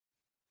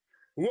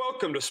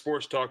Welcome to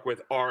Sports Talk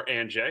with R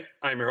and J.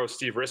 I'm your host,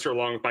 Steve Risser,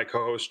 along with my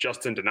co-host,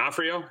 Justin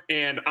D'Onofrio.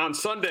 And on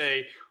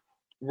Sunday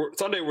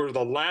were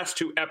the last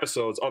two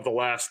episodes of The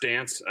Last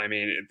Dance. I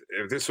mean,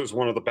 this was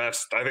one of the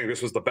best. I think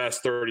this was the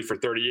best 30 for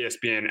 30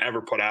 ESPN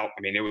ever put out.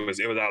 I mean, it was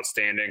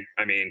outstanding.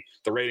 I mean,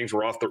 the ratings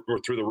were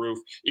through the roof,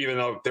 even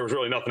though there was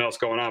really nothing else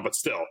going on. But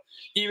still,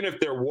 even if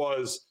there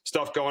was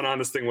stuff going on,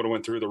 this thing would have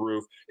went through the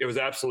roof. It was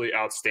absolutely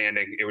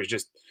outstanding. It was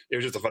just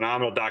a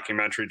phenomenal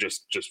documentary,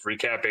 just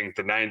recapping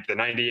the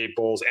 98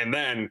 Bulls, and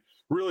then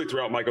really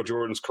throughout Michael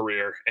Jordan's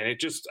career. And I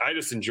just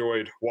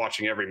enjoyed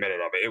watching every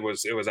minute of it.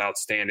 It was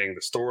outstanding.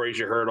 The stories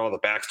you heard, all the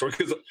backstory,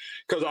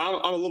 because I'm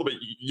a little bit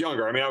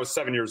younger. I mean, I was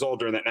 7 years old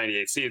during that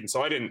 98 season,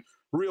 so I didn't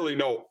really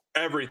know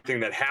everything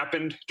that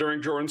happened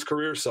during Jordan's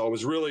career. So it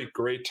was really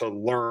great to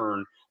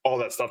learn all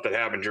that stuff that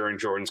happened during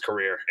Jordan's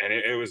career. And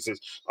it was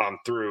just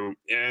through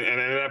and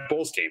that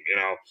Bulls team,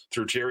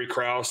 through Jerry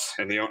Krause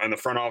and the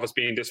front office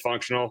being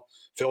dysfunctional,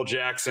 Phil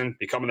Jackson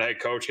becoming the head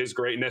coach, his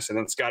greatness, and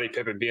then Scottie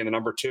Pippen being the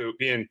number two,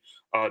 being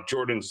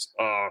Jordan's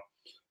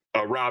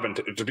Robin,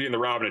 to being the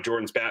Robin of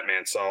Jordan's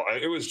Batman. So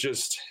it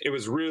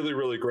was really,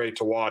 really great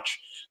to watch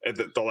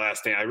the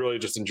Last Dance. I really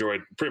just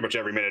enjoyed pretty much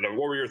every minute of it.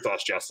 What were your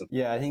thoughts, Justin?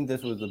 Yeah, I think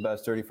this was the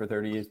best 30 for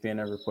 30 ESPN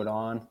ever put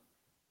on.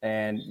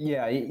 And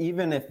yeah,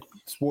 even if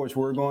sports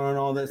were going on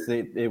all this,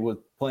 it was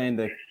planned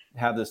to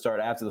have this start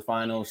after the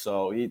finals.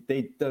 So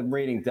the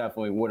rating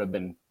definitely would have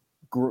been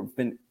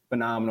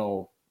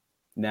phenomenal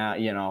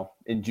now,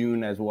 in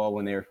June as well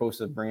when they were supposed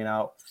to bring it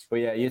out. But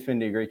yeah,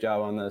 ESPN did a great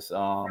job on this.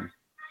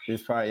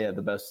 It's probably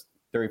the best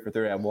 30 for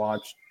 30 I've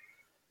watched.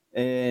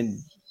 And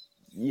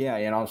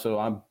yeah, so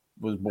I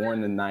was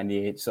born in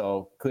 98,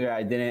 so clear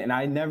I didn't. And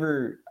I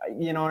never,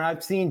 and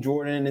I've seen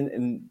Jordan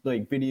in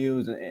like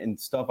videos and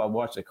stuff. I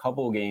watched a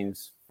couple of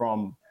games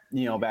from,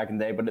 back in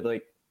the day, but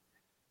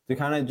to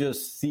kind of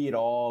just see it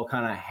all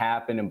kind of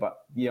happen and,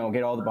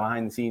 get all the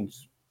behind the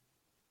scenes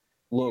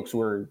looks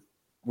were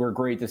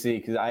great to see.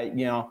 Cause I've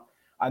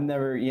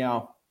never,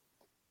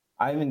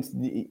 I haven't,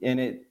 and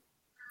it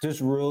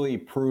just really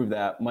proved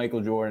that Michael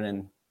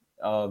Jordan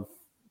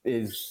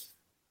is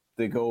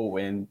the GOAT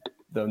and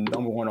the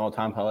number one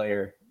all-time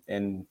player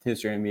in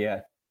history of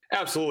NBA.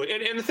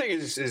 Absolutely. And the thing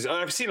is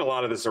I've seen a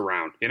lot of this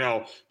around,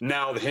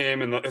 now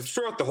him and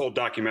throughout the whole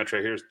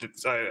documentary here,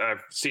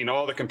 I've seen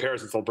all the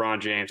comparisons to LeBron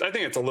James. I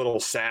think it's a little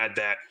sad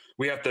that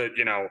we have to,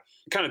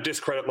 kind of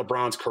discredit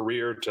LeBron's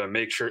career to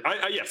make sure.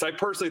 Yes, I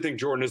personally think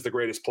Jordan is the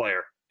greatest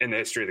player in the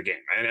history of the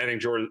game. And I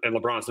think Jordan and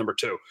LeBron's number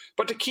two.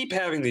 But to keep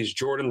having these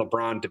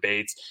Jordan-LeBron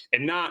debates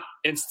and not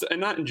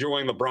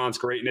enjoying LeBron's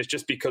greatness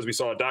just because we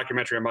saw a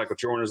documentary on Michael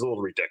Jordan is a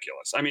little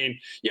ridiculous. I mean,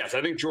 yes,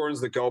 I think Jordan's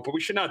the GOAT, but we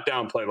should not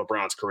downplay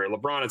LeBron's career.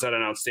 LeBron has had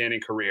an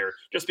outstanding career.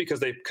 Just because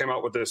they came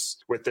out with this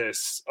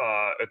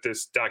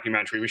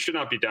documentary, we should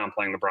not be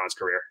downplaying LeBron's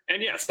career.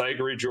 And yes, I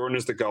agree, Jordan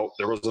is the GOAT.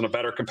 There wasn't a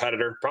better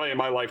competitor, probably in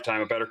my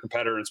lifetime, a better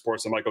competitor in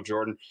sports than Michael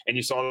Jordan. And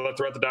you saw that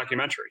throughout the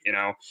documentary.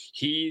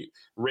 He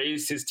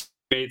raised his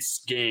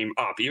teammates' game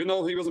up. Even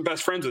though he wasn't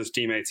best friends with his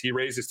teammates, he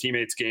raised his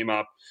teammates' game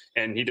up,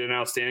 and he did an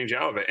outstanding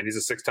job of it. And he's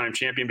a six-time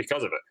champion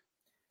because of it.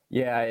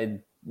 Yeah,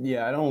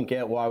 I don't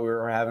get why we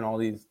were having all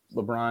these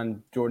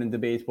LeBron Jordan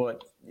debates,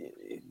 but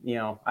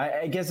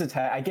I guess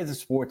it's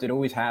sports. It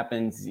always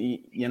happens.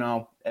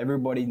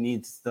 Everybody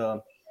needs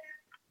to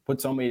put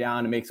somebody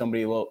down to make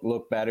somebody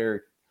look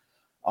better.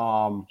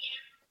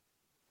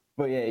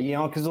 But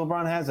yeah, because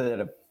LeBron has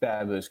had a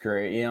fabulous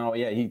career.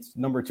 He's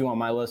number two on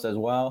my list as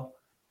well.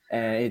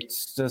 And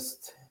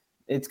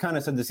it's kind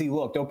of sad to see.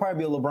 Look, there'll probably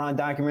be a LeBron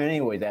documentary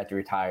anyways after he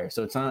retires.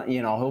 So it's not,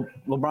 LeBron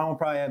will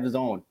probably have his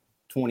own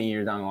 20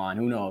 years down the line.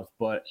 Who knows?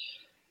 But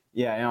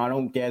yeah, I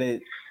don't get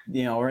it.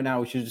 Right now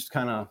we should just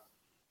kind of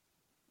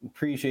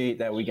appreciate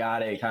that we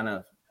got it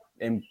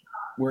and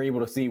we're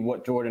able to see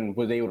what Jordan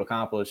was able to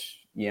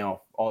accomplish,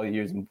 all the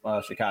years in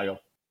Chicago.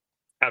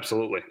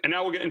 Absolutely. And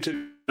now we'll get into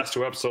the last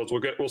two episodes.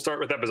 We'll start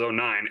with episode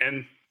 9.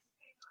 And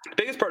the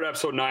biggest part of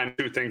episode 9,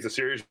 two things: the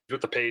series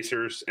with the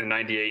Pacers in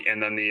 98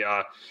 and then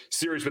the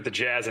series with the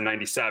Jazz in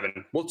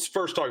 97. Let's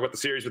first talk about the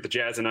series with the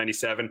Jazz in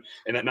 97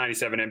 and that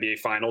 97 NBA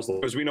Finals.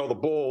 As we know, the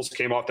Bulls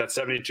came off that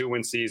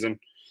 72-win season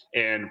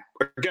and,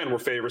 again, were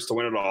favorites to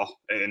win it all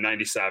in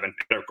 97.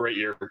 Had a great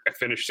year. I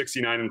finished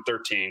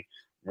 69-13.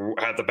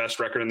 Had the best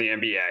record in the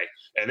NBA,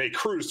 and they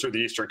cruised through the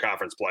Eastern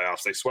Conference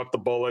playoffs. They swept the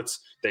Bullets,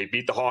 they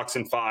beat the Hawks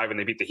in 5, and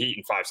they beat the Heat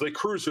in 5. So they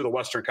cruised through the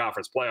Western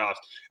Conference playoffs,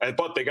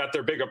 but they got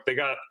their big up. They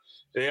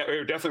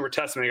definitely were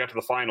tested when they got to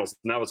the finals,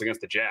 and that was against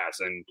the Jazz.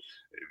 And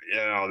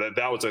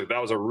that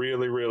was a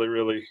really, really,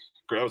 really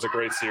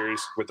great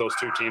series with those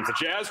two teams. The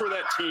Jazz were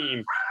that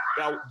team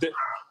that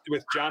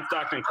with John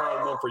Stockton and Karl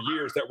Malone for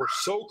years that were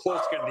so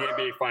close to getting the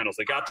NBA Finals.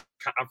 They got to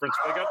conference.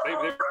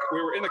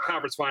 We were in the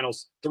conference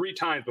finals 3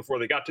 times before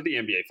they got to the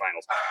NBA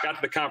Finals. Got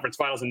to the conference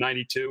finals in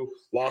 92,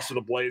 lost to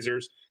the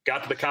Blazers.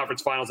 Got to the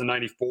conference finals in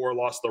 94,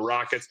 lost to the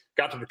Rockets.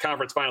 Got to the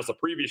conference finals the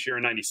previous year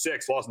in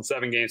 96, lost in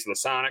 7 games to the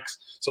Sonics.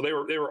 So they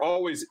were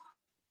always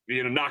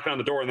knocking on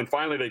the door. And then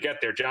finally they get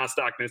there. John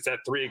Stockton hits that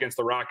 3 against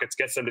the Rockets,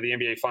 gets them to the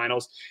NBA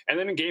Finals. And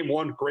then in game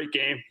 1, great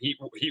game.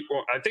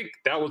 I think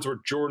that was where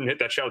Jordan hit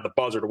that shot at the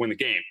buzzer to win the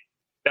game.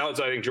 I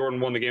think Jordan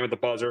won the game at the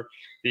buzzer.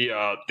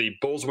 The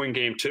Bulls win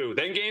game 2.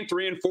 Then game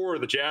 3 and 4,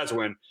 the Jazz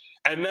win.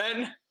 And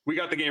then we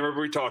got the game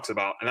everybody talks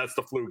about, and that's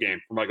the flu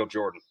game for Michael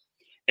Jordan.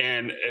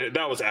 And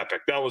that was epic.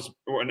 That was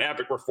an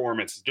epic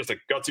performance, just a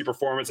gutsy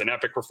performance, an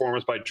epic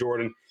performance by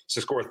Jordan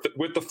to score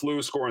with the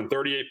flu, scoring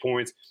 38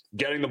 points,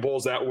 getting the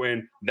Bulls that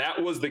win. That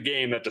was the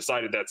game that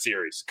decided that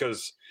series.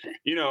 Because,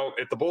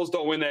 if the Bulls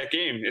don't win that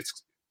game,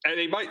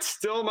 they might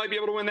be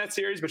able to win that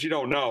series, but you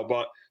don't know.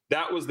 But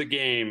that was the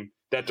game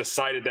that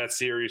decided that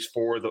series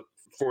for the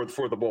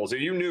Bulls.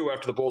 You knew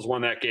after the Bulls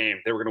won that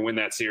game, they were going to win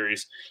that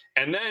series.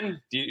 And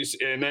then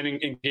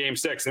in game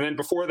 6, and then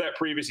before that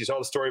previous, you saw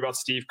the story about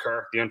Steve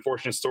Kerr, the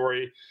unfortunate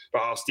story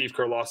about how Steve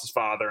Kerr lost his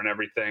father and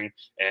everything.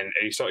 And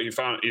you saw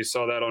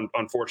that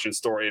unfortunate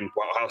story and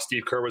how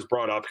Steve Kerr was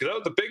brought up, because that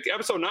was the big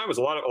episode 9 was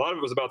a lot of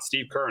it was about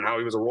Steve Kerr and how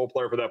he was a role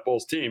player for that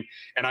Bulls team.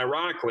 And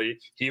ironically,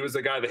 he was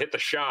the guy that hit the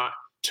shot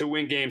to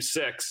win game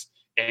 6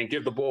 and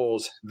give the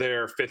Bulls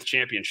their 5th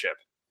championship.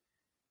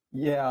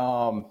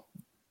 Yeah,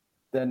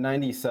 that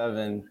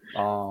 97,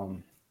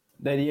 that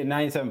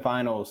 97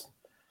 finals.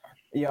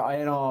 Yeah,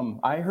 and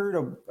I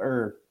heard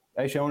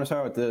actually I want to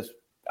start with this.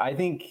 I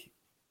think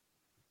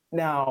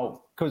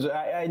now, because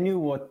I knew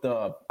what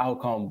the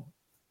outcome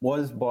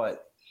was,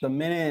 but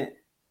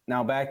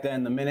back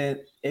then,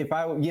 if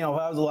I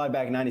was alive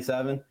back in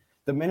 97,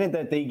 the minute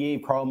that they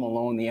gave Karl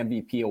Malone the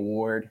MVP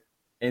award,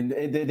 and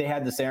they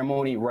had the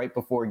ceremony right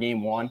before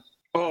game 1.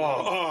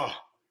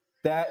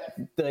 That's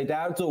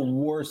the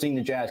worst thing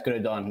the Jazz could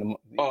have done.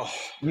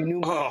 You knew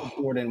Michael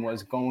Jordan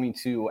was going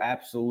to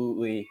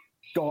absolutely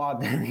go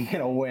out there and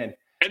get a win.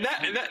 And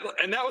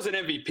that was an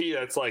MVP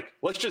that's like,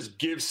 let's just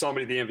give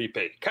somebody the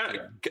MVP.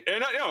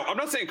 I'm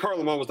not saying Karl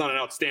Malone was not an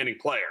outstanding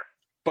player,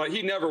 but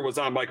he never was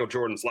on Michael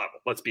Jordan's level.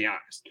 Let's be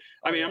honest.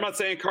 I mean, I'm not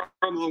saying Karl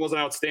Malone wasn't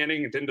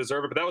outstanding and didn't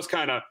deserve it, but that was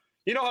kind of,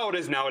 how it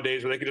is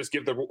nowadays where they could just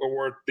give the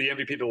award, the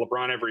MVP to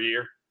LeBron every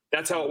year.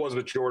 That's how it was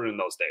with Jordan in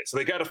those days. So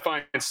they got to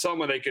find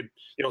someone they could,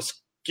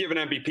 give an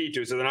MVP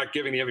to. So they're not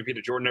giving the MVP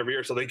to Jordan every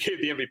year. So they gave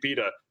the MVP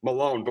to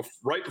Malone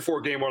right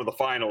before game 1 of the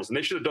finals. And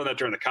they should have done that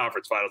during the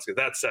conference finals because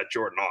that set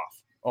Jordan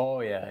off.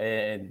 Oh, yeah.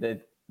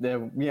 And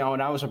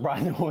I was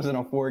surprised it wasn't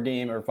a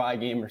 4-game or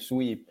 5-game or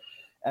sweep.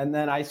 And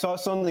then I saw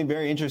something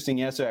very interesting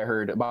yesterday I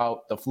heard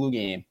about the flu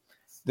game.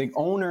 The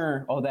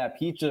owner of that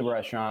pizza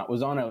restaurant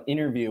was on an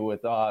interview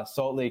with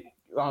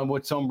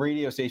with some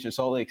radio station,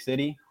 Salt Lake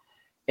City.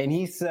 And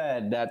he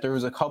said that there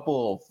was a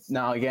couple,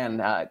 now again,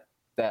 that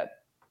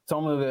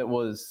some of it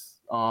was,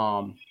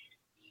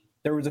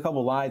 there was a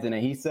couple lies in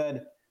it. He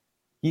said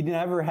he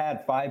never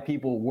had 5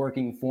 people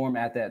working for him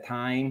at that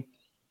time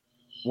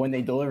when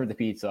they delivered the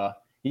pizza.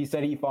 He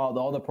said he followed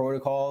all the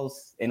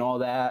protocols and all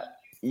that.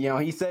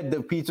 He said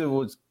the pizza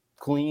was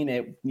clean.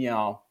 That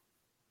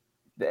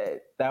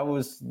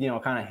was,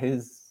 kind of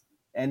his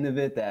end of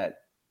it, that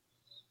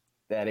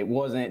it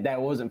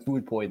wasn't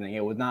food poisoning.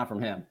 It was not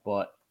from him,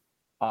 but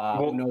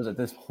who knows at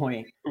this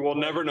point? We'll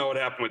never know what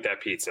happened with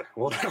that pizza.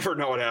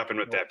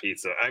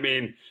 I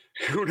mean,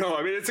 who knows?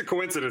 I mean, it's a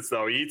coincidence,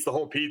 though. He eats the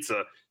whole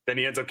pizza, then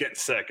he ends up getting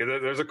sick.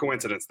 There's a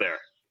coincidence there.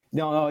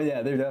 No,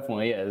 yeah, there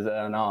definitely is.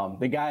 And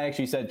the guy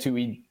actually said, too,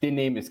 he did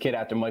name his kid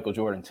after Michael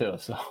Jordan, too.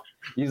 So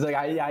he's like,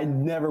 I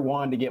never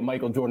wanted to get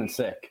Michael Jordan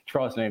sick.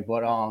 Trust me.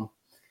 But,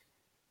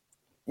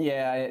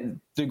 yeah,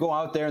 to go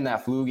out there in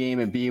that flu game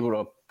and be able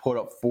to put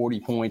up 40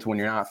 points when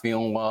you're not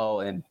feeling well,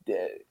 and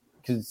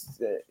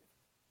because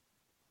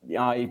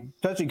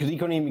especially because he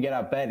couldn't even get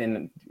out of bed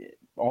and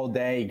all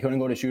day. He couldn't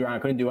go to shoot around,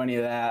 couldn't do any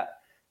of that.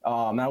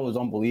 That was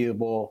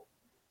unbelievable.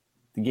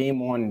 The game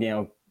one,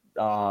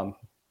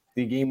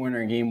 the game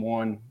winner in game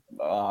 1,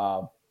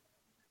 that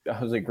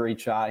was a great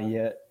shot he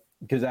hit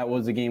because that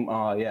was the game.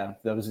 That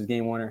was his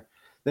game winner.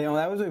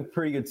 That was a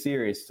pretty good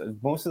series.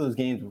 Most of the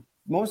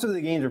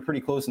games are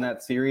pretty close in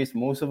that series.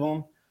 Most of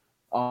them,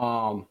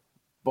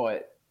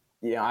 but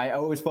yeah, I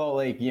always felt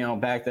like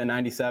back then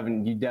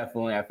 '97,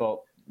 I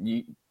felt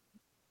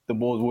the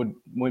Bulls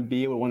would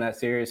be able to win that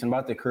series. And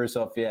about the Kerr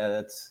stuff, yeah,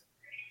 that's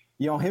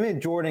him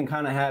and Jordan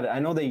kind of had. I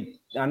know they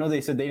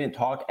said they didn't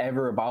talk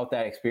ever about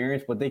that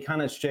experience, but they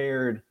kind of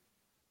shared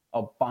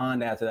a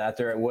bond after that.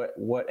 After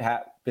what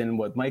happened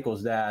with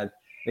Michael's dad,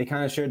 they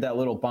kind of shared that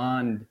little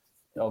bond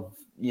of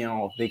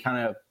they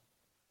kind of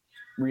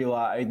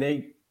realized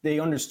they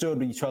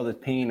understood each other's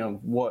pain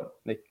of what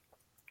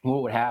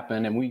would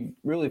happen, and we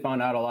really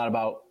found out a lot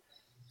about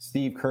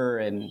Steve Kerr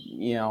and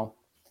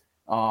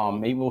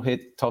able to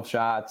hit tough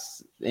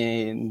shots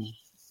and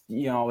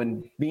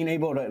and being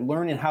able to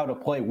learning how to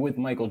play with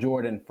Michael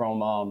Jordan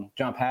from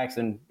John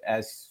Paxson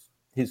as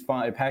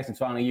Paxson's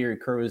final year.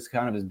 Kerr was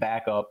kind of his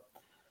backup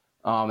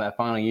that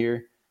final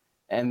year,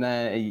 and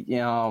then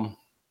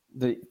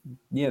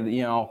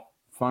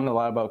found a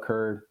lot about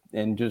Kerr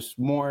and just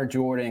more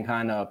Jordan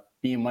kind of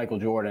being Michael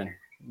Jordan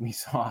we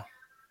saw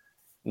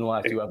in the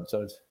last 2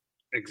 episodes.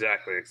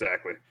 Exactly.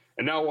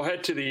 And now we'll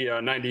head to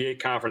the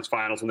 98 conference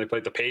finals when they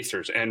played the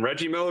Pacers. And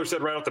Reggie Miller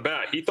said right off the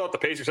bat, he thought the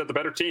Pacers had the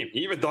better team. He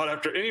even thought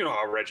after, and you know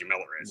how Reggie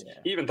Miller is,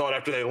 he even thought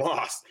after they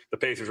lost, the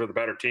Pacers were the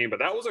better team. But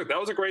that was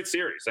a great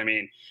series. I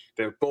mean,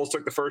 the Bulls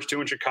took the first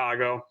two in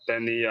Chicago.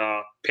 Then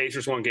the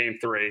Pacers won Game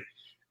 3.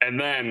 And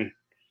then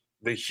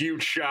the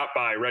huge shot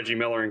by Reggie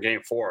Miller in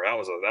Game 4. That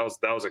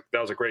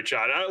was a great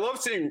shot. And I love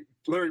seeing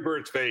Larry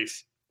Bird's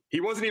face. He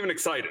wasn't even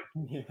excited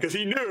because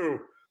he knew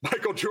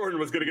Michael Jordan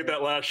was going to get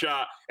that last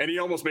shot, and he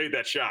almost made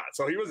that shot.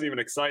 So he wasn't even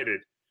excited.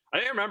 I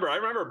remember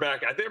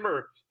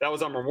that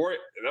was on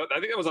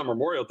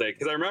Memorial Day,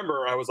 because I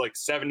remember I was like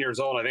 7 years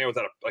old. I think I was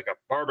at a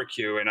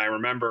barbecue, and I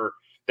remember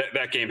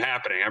that game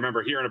happening. I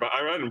remember hearing about.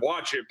 I didn't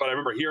watch it, but I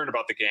remember hearing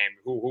about the game.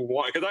 Who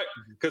won?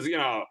 Because you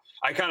know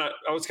I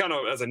was kind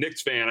of, as a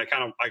Knicks fan, I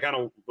kind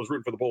of was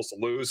rooting for the Bulls to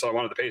lose, so I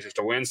wanted the Pacers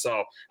to win.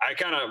 So I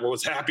kind of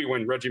was happy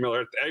when Reggie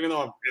Miller, even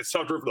though it's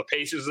tough to root for the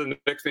Pacers and the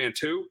Knicks fan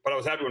too, but I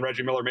was happy when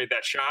Reggie Miller made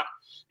that shot,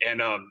 and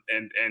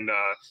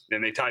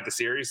then they tied the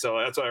series. So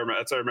that's what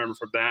I remember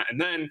from that. And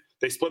then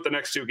they split the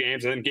next two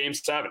games, and then Game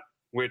 7,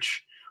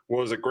 which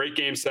was a great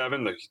Game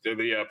 7.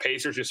 The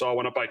Pacers, you saw,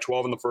 went up by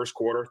 12 in the first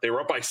quarter. They were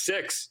up by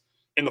 6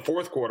 in the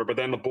fourth quarter, but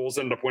then the Bulls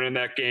ended up winning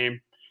that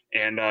game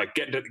and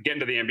getting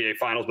to the NBA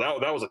Finals.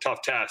 That was a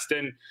tough test.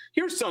 And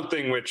here's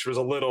something which was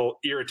a little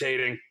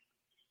irritating.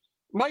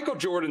 Michael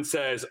Jordan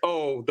says,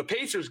 "Oh, the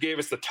Pacers gave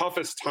us the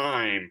toughest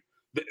time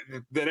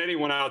than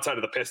anyone outside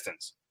of the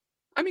Pistons."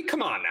 I mean,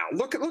 come on now.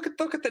 Look at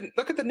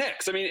the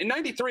Knicks. I mean, in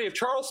 '93, if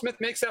Charles Smith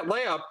makes that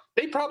layup,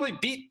 they probably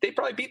beat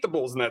the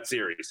Bulls in that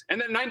series. And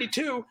then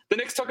 '92, the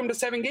Knicks took them to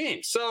 7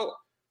 games. So,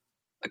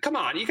 come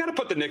on, you got to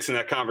put the Knicks in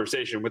that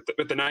conversation with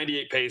the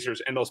 '98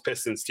 Pacers and those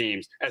Pistons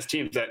teams as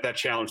teams that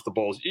challenged the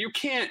Bulls. You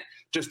can't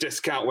just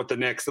discount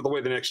the way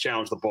the Knicks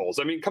challenged the Bulls.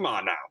 I mean, come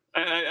on now.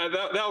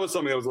 That was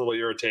something that was a little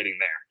irritating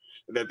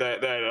there.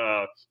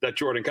 That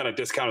Jordan kind of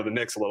discounted the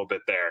Knicks a little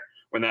bit there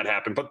when that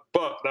happened. But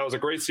that was a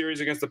great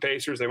series against the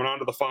Pacers. They went on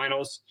to the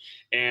finals,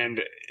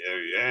 and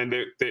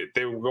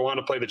they will go on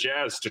to play the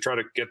Jazz to try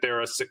to get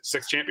their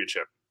sixth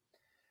championship.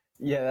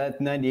 Yeah,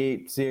 that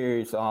 98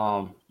 series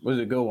was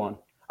a good one.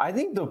 I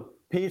think the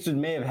Pacers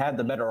may have had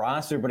the better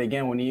roster, but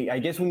again, when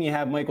you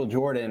have Michael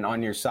Jordan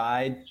on your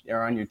side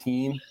or on your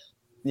team,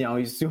 you know,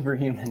 he's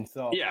superhuman.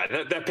 So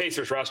yeah, that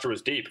Pacers roster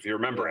was deep, if you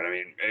remember it. I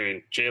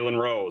mean,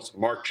 Jalen Rose,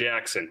 Mark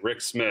Jackson,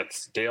 Rick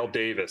Smith, Dale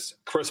Davis,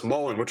 Chris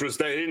Mullin, which was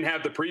they didn't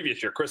have the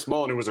previous year. Chris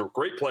Mullin, who was a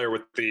great player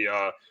with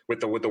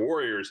the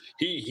Warriors,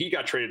 he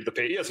got traded to the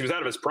Pacers. Yes, he was out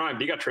of his prime,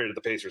 but he got traded to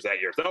the Pacers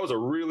that year. So that was a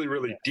really,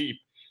 really deep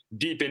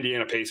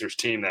Indiana Pacers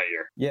team that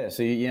year. Yeah,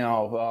 so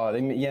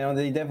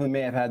they definitely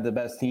may have had the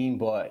best team,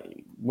 but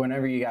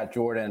whenever you got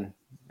Jordan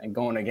and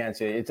going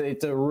against it,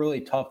 it's a really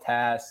tough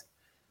task.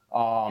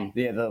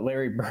 The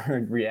Larry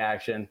Bird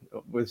reaction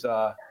was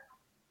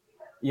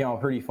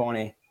pretty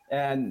funny,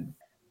 and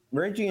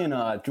Reggie and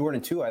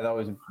Jordan too. I thought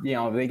was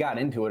they got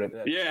into it.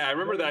 Yeah, I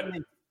remember that.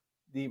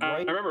 I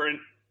remember.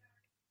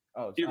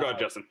 You go ahead,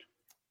 Justin.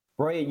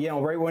 Right,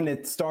 right when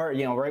it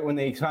started, right when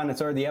they kind of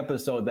started the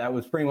episode, that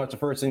was pretty much the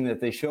first thing that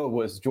they showed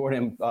was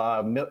Jordan,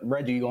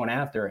 Reggie going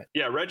after it.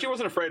 Yeah, Reggie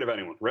wasn't afraid of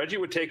anyone. Reggie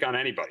would take on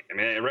anybody. I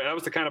mean, that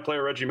was the kind of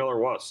player Reggie Miller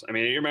was. I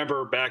mean, you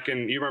remember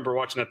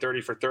watching that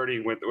 30 for 30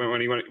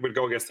 when he would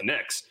go against the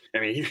Knicks. I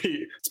mean,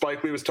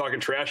 Spike Lee was talking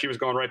trash. He was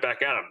going right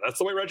back at him. That's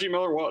the way Reggie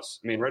Miller was.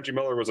 I mean, Reggie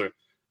Miller was a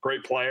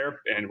great player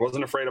and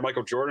wasn't afraid of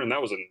Michael Jordan. And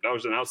that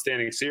was an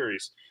outstanding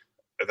series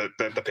that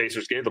the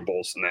Pacers gave the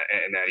Bulls in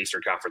that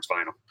Eastern Conference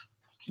final.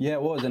 Yeah,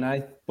 it was, and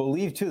I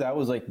believe too that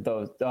was like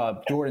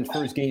the Jordan's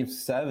first Game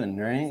 7,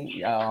 right?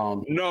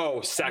 No,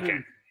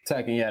 second.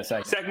 Second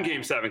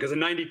Game 7, because in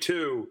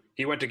 '92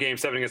 he went to Game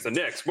 7 against the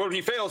Knicks. Well,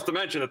 he fails to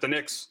mention that the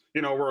Knicks,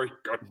 were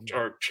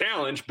a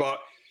challenge,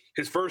 but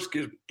his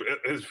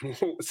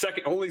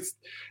second only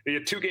he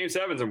had 2 Game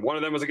 7s, and one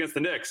of them was against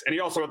the Knicks, and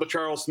he also had the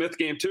Charles Smith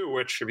game too,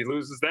 which if he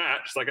loses that,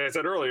 just like I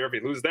said earlier, if he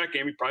loses that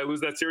game, he'd probably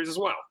lose that series as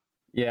well.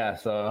 Yeah.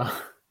 So.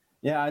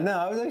 Yeah, no,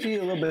 I was actually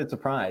a little bit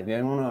surprised. I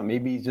don't know.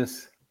 Maybe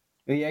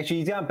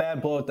he's got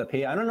bad blow at the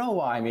pay. I don't know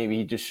why. Maybe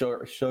he just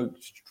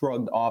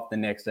shrugged off the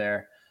Knicks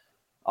there.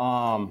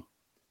 But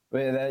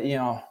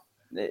that,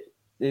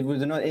 it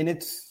was another,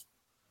 and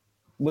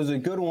was a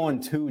good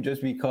one too,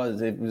 just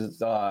because it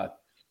was it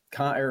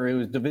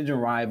was division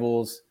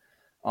rivals.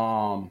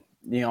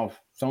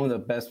 Some of the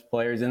best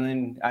players, and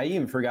then I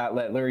even forgot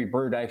that Larry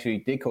Bird actually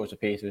did coach the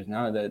Pacers.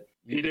 Now that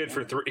he did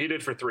for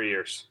 3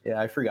 years.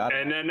 Yeah, I forgot.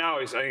 And then now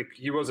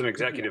he was an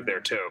executive there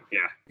too.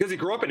 Yeah, because he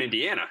grew up in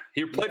Indiana.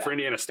 He played for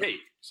Indiana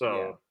State.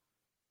 So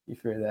you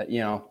figure that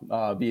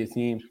be a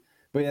team.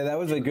 But yeah, that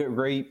was a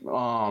great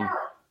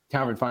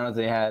conference finals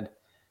they had,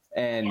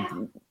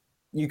 and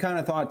you kind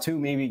of thought too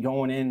maybe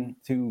going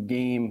into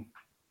the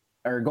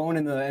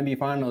NBA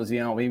finals,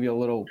 maybe a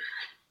little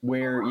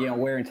wear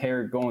and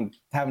tear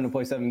having to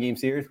play 7-game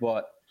series,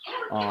 but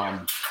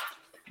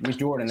with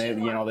Jordan, they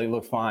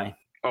look fine.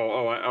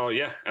 Oh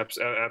yeah,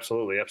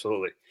 absolutely.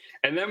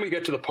 And then we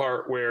get to the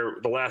part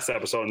where the last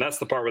episode, and that's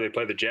the part where they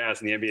play the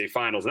Jazz in the NBA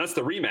Finals, and that's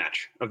the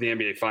rematch of the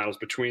NBA Finals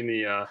between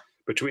the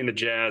between the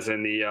Jazz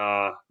and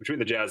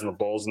the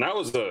Bulls, and that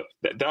was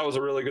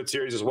a really good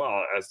series as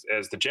well.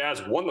 As the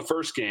Jazz won the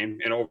first game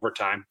in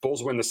overtime,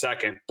 Bulls win the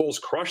second. Bulls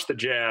crushed the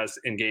Jazz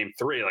in Game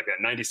 3, like that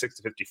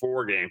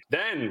 96-54 game.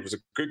 Then it was a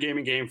good game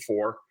in Game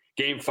 4.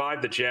 Game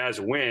 5, the Jazz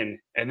win,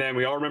 and then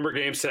we all remember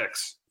Game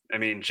 6. I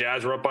mean,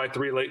 Jazz were up by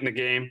 3 late in the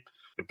game.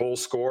 The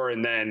Bulls score,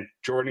 and then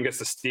Jordan gets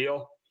the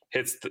steal,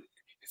 hits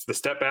the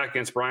step back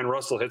against Brian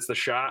Russell, hits the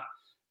shot.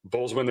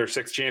 Bulls win their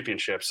 6th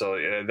championship. So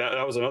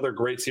that was another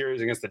great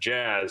series against the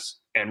Jazz.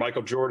 And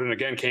Michael Jordan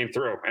again came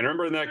through. And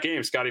remember in that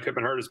game, Scottie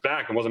Pippen hurt his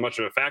back and wasn't much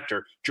of a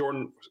factor.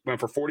 Jordan went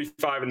for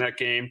 45 in that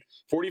game,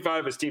 45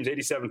 of his team's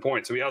 87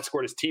 points. So he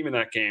outscored his team in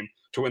that game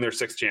to win their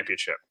 6th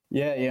championship.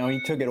 Yeah, he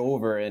took it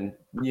over. And,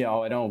 I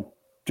know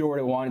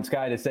Jordan wanted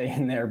Scottie to stay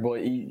in there,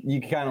 but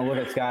you kind of look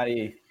at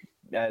Scottie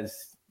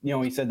as,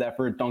 he said that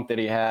first dunk that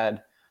he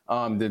had,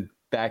 the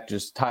back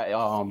just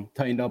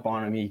tightened up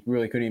on him. He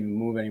really couldn't even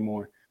move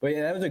anymore. But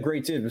yeah, that was a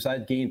great series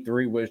besides Game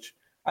 3, which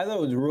I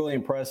thought was really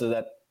impressive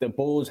that the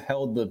Bulls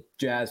held the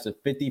Jazz to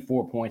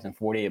 54 points in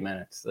 48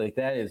 minutes. Like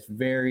that's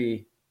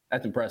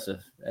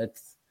impressive.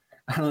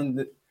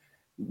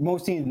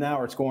 Most teams now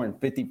are scoring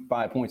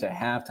 55 points at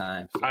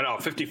halftime. So. I know,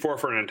 54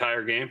 for an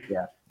entire game.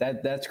 Yeah,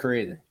 that's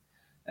crazy.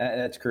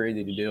 That's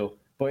crazy to do.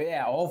 But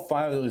yeah, all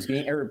 5 of those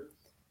games, or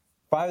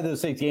 5 of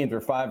those 6 games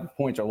were 5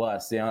 points or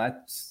less.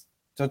 That's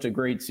such a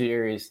great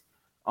series.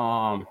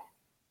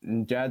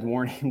 And Jazz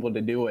weren't able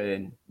to do it.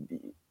 And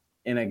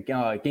in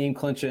a game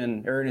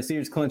clinching or in a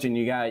series clinching,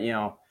 you got,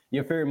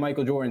 you figure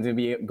Michael Jordan's going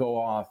to go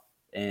off.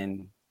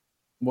 And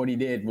what he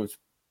did was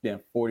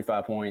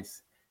 45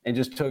 points and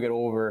just took it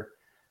over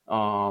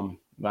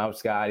without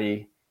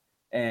Scottie.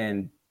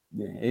 And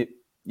it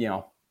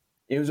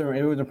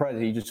was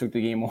impressive. He just took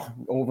the game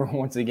over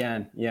once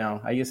again.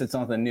 I guess it's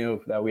something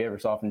new that we ever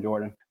saw from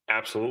Jordan.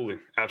 Absolutely.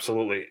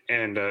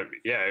 And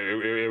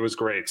it was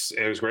great.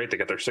 It was great to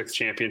get their 6th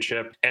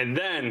championship. And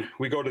then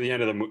we go to the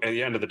end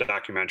of the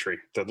documentary,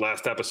 the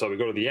last episode. We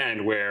go to the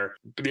end where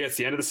it's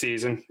the end of the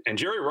season, and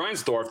Jerry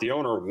Reinsdorf, the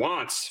owner,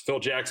 wants Phil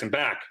Jackson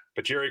back,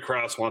 but Jerry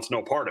Krause wants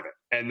no part of it.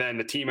 And then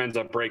the team ends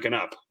up breaking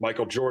up.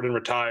 Michael Jordan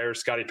retires.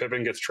 Scottie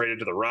Pippen gets traded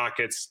to the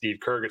Rockets. Steve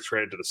Kerr gets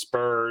traded to the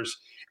Spurs.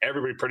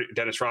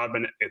 Dennis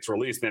Rodman gets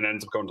released and then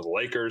ends up going to the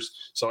Lakers.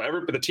 So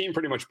the team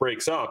pretty much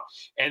breaks up.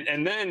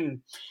 And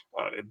then,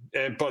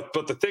 but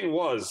the thing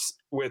was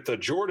with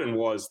Jordan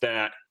was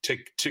that to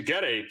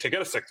get a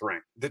 6th ring,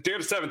 to get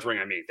a 7th ring.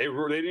 I mean, they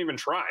didn't even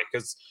try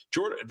because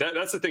Jordan.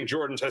 That's the thing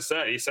Jordan has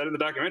said. He said in the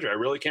documentary, I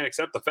really can't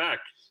accept the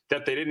fact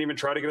that they didn't even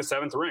try to get a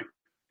 7th ring.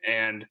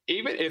 And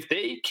even if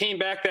they came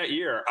back that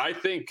year, I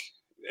think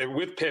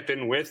with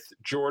Pippen, with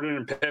Jordan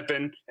and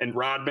Pippen and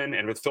Rodman,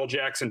 and with Phil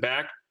Jackson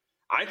back,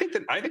 I think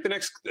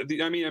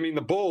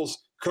the Bulls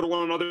could have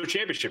won another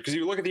championship because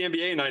you look at the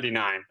NBA in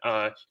 '99,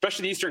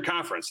 especially the Eastern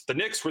Conference. The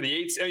Knicks were the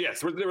 8th.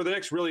 Yes, were the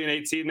Knicks really an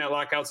 8th seed in that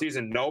lockout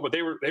season? No, but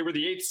they were the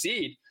 8th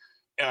seed.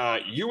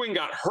 Ewing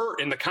got hurt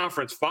in the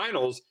conference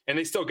finals, and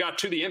they still got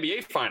to the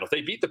NBA finals.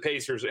 They beat the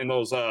Pacers in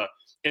the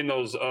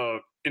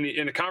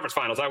conference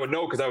finals. I would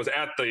know because I was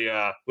at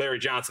the Larry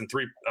Johnson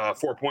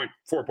 4-point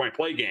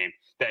play game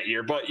that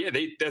year. But yeah,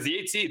 as the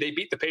 8th seed, they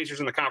beat the Pacers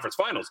in the conference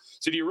finals.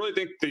 So do you really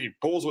think the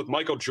Bulls with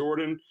Michael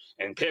Jordan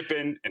and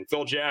Pippen and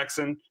Phil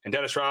Jackson and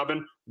Dennis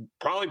Rodman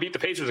probably beat the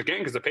Pacers again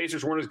because the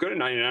Pacers weren't as good in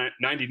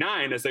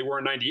 99 as they were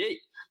in 98?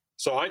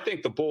 So I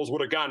think the Bulls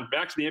would have gotten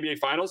back to the NBA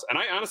Finals, and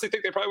I honestly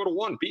think they probably would have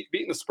won,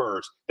 beating the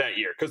Spurs that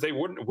year because they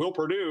wouldn't. Will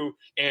Perdue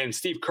and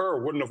Steve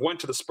Kerr wouldn't have went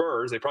to the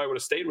Spurs. They probably would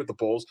have stayed with the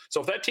Bulls.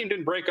 So if that team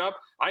didn't break up,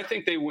 I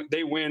think they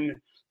win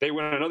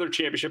another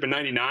championship in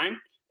 '99.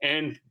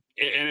 And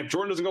if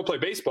Jordan doesn't go play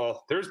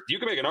baseball, you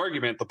can make an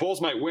argument the Bulls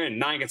might win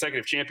 9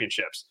 consecutive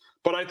championships.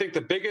 But I think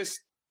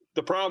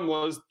the problem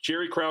was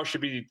Jerry Krause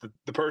should be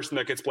the person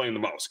that gets blamed the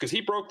most because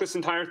he broke this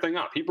entire thing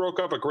up. He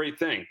broke up a great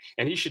thing,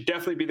 and he should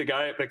definitely be the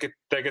guy that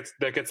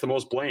gets the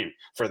most blame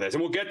for this.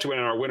 And we'll get to it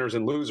in our winners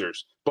and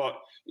losers. But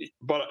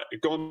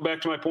going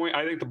back to my point,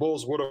 I think the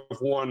Bulls would have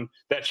won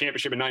that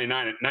championship in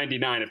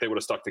 '99 if they would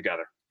have stuck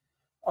together.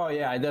 Oh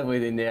yeah, I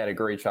definitely think they had a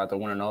great shot to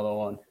win another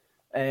one.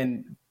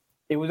 And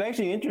it was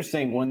actually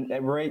interesting when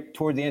right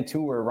towards the end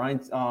too, where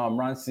Reinsdorf,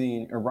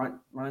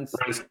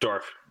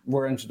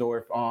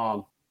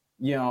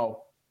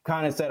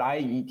 kind of said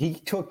he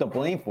took the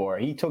blame for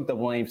it. He took the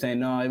blame saying,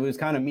 no, it was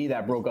kind of me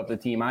that broke up the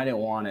team. I didn't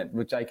want it,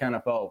 which I kind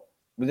of felt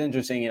was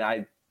interesting.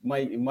 And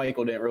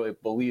Michael didn't really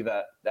believe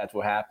that that's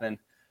what happened.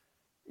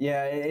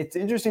 Yeah, it's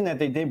interesting that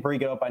they did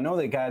break it up. I know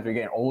the guys were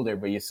getting older,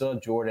 but you still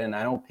have Jordan.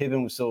 I know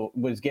Pippen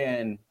was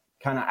getting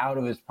kind of out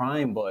of his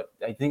prime, but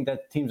I think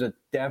that team's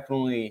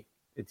definitely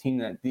a team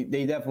that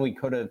they definitely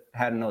could have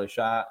had another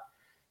shot.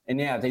 And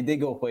yeah, if they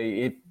did go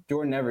play, if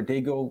Jordan ever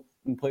did go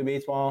and play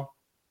baseball,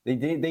 they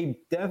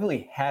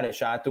definitely had a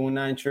shot to win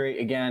 9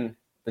 straight. Again,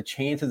 the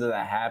chances of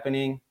that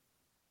happening,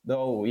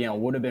 though,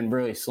 would have been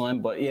really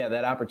slim. But yeah,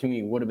 that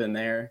opportunity would have been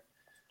there.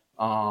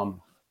 And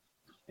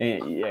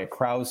yeah,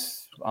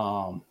 Krause,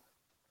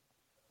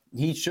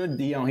 he should,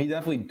 he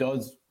definitely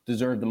does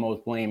deserve the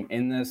most blame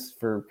in this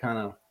for kind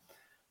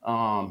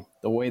of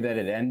the way that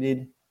it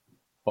ended.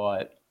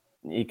 but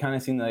it kind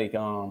of seemed like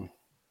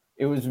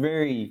it was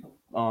very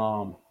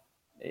and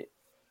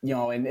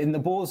the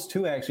Bulls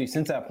too, actually,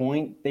 since that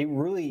point,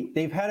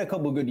 they've had a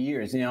couple of good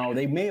years.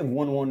 They may have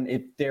won one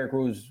if Derrick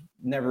Rose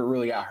never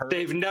really got hurt.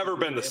 They've never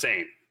been the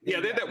same. Yeah,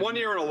 they had that one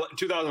year in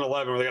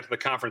 2011 where they got to the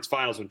conference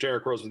finals when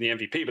Derrick Rose was the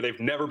MVP, but they've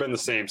never been the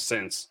same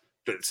since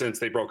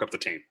they broke up the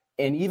team.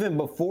 And even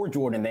before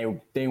Jordan,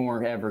 they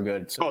weren't ever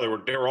good. So,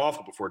 they were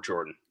awful before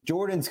Jordan.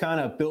 Jordan's kind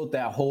of built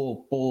that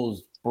whole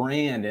Bulls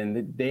brand,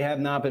 and they have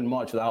not been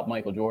much without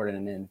Michael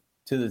Jordan. And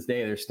to this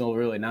day, they're still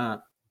really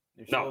not.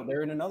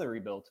 They're in another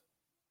rebuild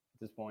at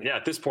this point. Yeah,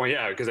 at this point,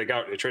 yeah, because they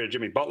traded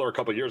Jimmy Butler a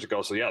couple of years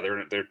ago. So yeah,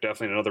 they're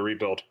definitely in another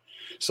rebuild.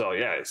 So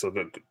yeah,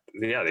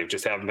 they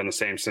just haven't been the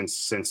same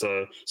since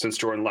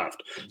Jordan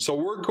left. So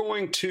we're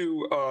going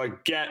to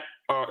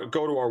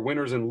go to our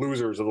winners and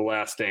losers of the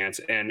Last Dance,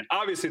 and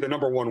obviously the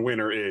number one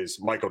winner is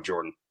Michael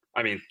Jordan.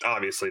 I mean,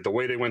 obviously the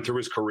way they went through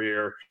his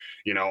career,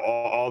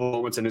 all the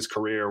moments in his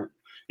career,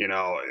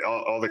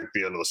 all the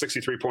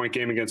 63-point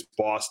game against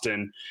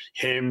Boston,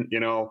 him,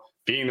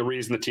 being the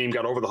reason the team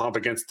got over the hump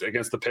against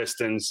the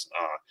Pistons.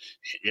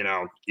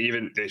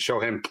 Even they show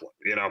him,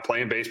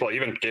 playing baseball.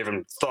 Even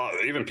people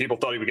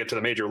thought he would get to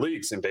the major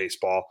leagues in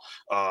baseball.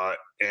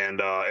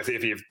 If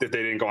they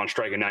didn't go on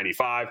strike in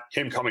 '95,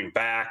 him coming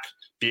back,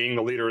 being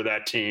the leader of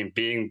that team,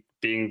 being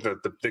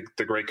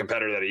the great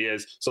competitor that he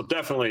is. So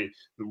definitely,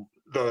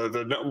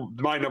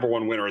 my number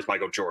one winner is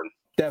Michael Jordan.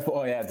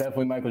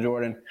 Definitely Michael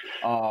Jordan.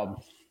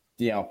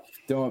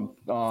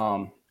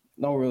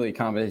 No really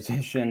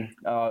competition.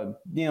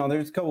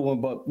 There's a couple of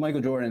them, but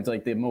Michael Jordan's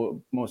like the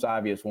most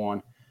obvious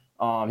one.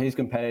 His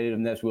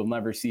competitiveness, we'll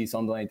never see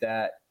something like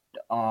that.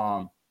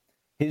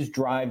 His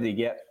drive to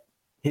get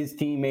his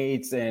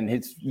teammates and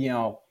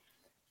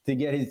to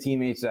get his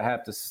teammates to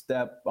have to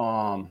step,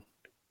 to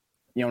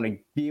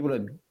be able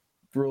to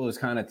drill his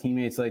kind of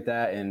teammates like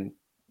that and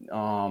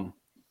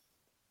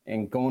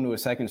going to a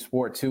second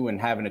sport too and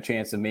having a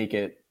chance to make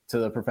it to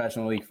the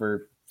professional league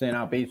for staying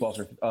out baseball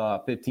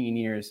for 15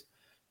 years.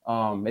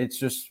 It's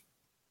just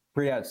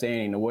pretty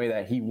outstanding the way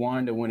that he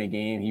wanted to win a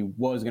game. He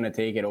was going to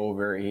take it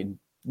over.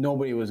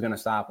 Nobody was going to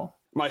stop him.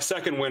 My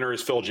second winner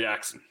is Phil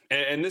Jackson.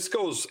 And this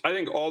goes, I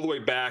think, all the way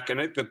back,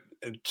 and I think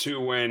to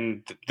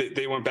when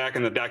they went back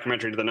in the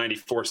documentary to the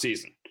 94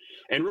 season.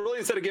 And really,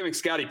 instead of giving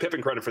Scottie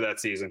Pippen credit for that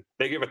season,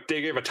 they gave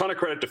a ton of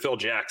credit to Phil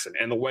Jackson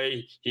and the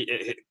way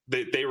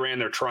they ran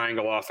their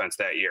triangle offense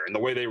that year and the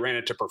way they ran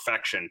it to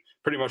perfection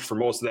pretty much for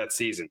most of that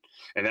season.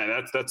 And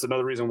that's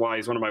another reason why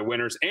he's one of my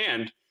winners.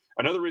 And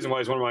another reason why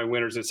he's one of my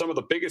winners is some of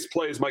the biggest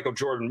plays Michael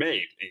Jordan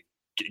made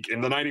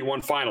in the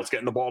 91 finals,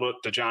 getting the ball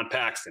to John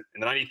Paxson. In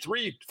the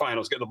 93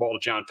 finals, getting the ball to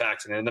John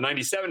Paxson. And in the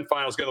 97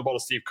 finals, getting the ball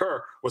to Steve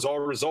Kerr was all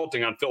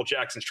resulting on Phil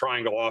Jackson's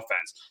triangle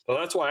offense. So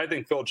that's why I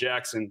think Phil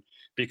Jackson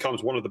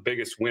becomes one of the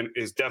biggest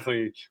is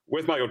definitely,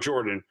 with Michael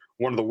Jordan,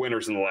 one of the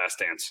winners in the Last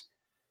Dance.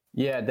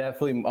 Yeah,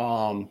 definitely.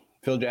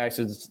 Phil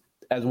Jackson's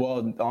as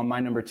well on my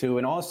number two.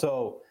 And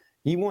also,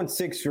 he won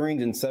 6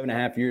 rings in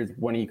 7.5 years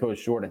when he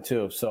coached Jordan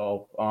too.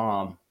 So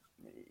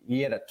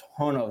he had a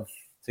ton of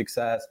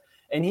success.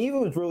 And he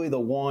was really the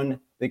one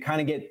that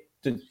kind of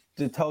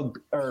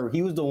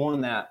he was the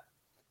one that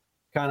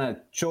kind of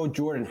showed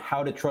Jordan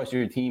how to trust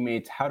your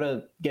teammates, how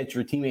to get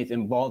your teammates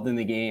involved in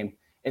the game.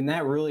 And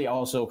that really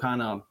also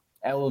kind of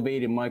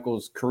elevated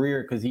Michael's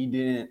career because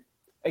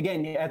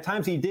at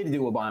times he did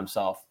do it by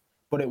himself,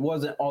 but it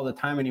wasn't all the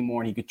time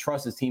anymore. And he could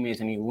trust his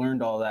teammates and he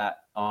learned all that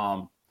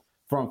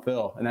from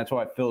Phil. And that's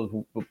why Phil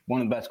is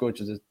one of the best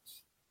coaches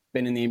that's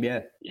been in the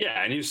NBA.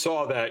 Yeah, and you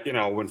saw that,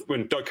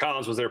 when Doug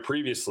Collins was there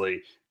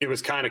previously, it was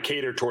kind of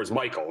catered towards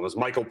Michael. It was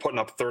Michael putting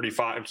up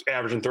 35,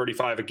 averaging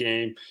 35 a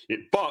game.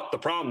 But the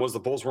problem was the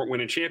Bulls weren't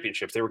winning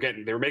championships. They were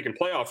making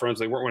playoff runs.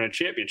 They weren't winning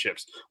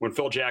championships. When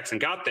Phil Jackson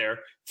got there,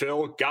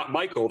 Phil got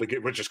Michael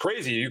which is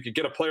crazy. You could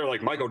get a player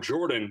like Michael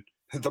Jordan,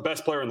 the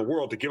best player in the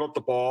world, to give up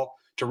the ball,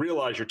 to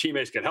realize your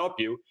teammates can help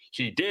you.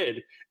 He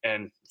did.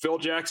 And Phil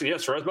Jackson,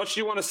 yes, for as much as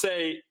you want to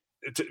say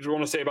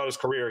about his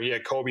career, he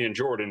had Kobe and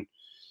Jordan.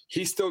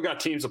 He's still got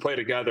teams to play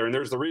together, and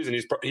there's the reason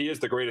he is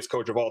the greatest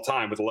coach of all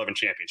time with 11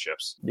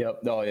 championships.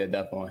 Yep. Oh, yeah,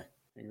 definitely.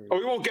 Oh,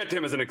 we won't get to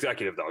him as an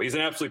executive, though. He's an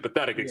absolutely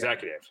pathetic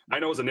executive. I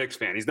know as a Knicks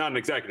fan, he's not an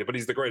executive, but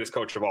he's the greatest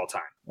coach of all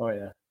time. Oh,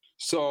 yeah.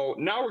 So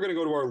now we're going to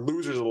go to our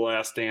losers of the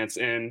Last Dance,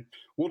 and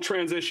we'll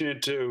transition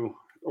into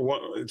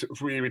what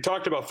we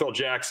talked about Phil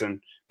Jackson,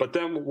 but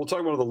then we'll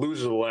talk about the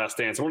losers of the Last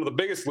Dance. And one of the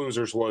biggest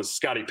losers was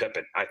Scottie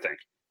Pippen, I think,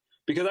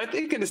 because I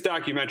think in this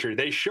documentary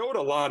they showed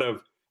a lot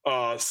of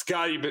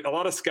Scottie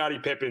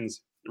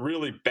Pippen's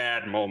really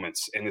bad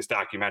moments in this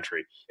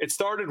documentary. It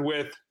started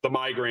with the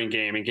migraine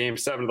game in Game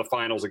 7 of the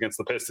Finals against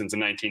the Pistons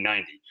in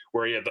 1990,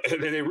 where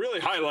they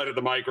really highlighted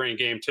the migraine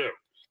game too.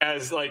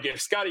 As like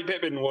if Scottie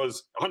Pippen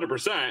was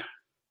 100%,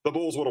 the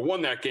Bulls would have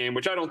won that game,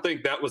 which I don't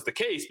think that was the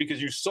case because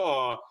you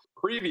saw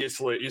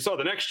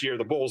the next year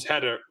the Bulls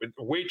had a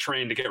weight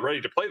train to get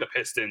ready to play the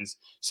Pistons.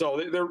 So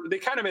they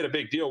kind of made a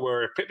big deal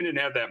where if Pippen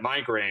didn't have that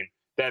migraine,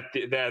 that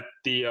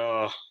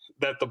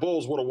the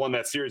Bulls would have won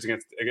that series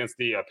against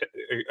the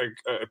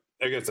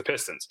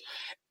Pistons.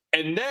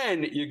 And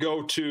then you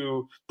go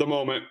to the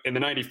moment in the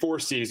 94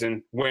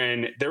 season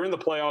when they're in the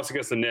playoffs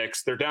against the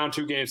Knicks. They're down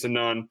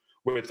 2-0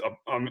 with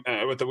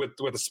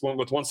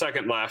 1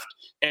 second left,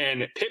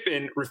 and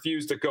Pippen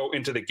refused to go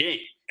into the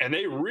game. And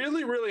they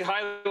really, really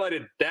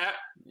highlighted that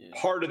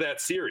part of that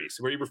series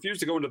where he refused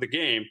to go into the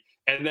game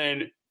and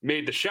then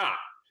made the shot.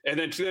 And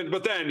then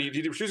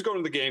he refused to go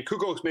into the game.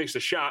 Kukoc makes the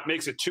shot,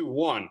 makes it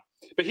 2-1.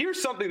 But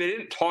here's something they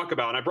didn't talk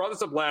about, and I brought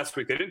this up last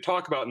week. They didn't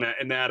talk about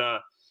in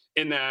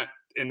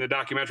the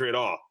documentary at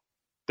all.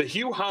 The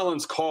Hugh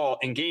Hollins call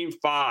in Game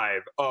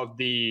 5 of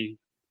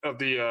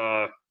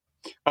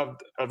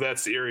that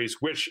series,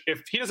 which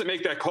if he doesn't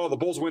make that call, the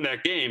Bulls win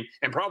that game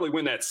and probably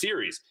win that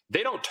series.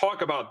 They don't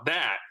talk about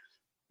that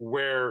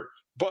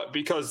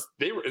because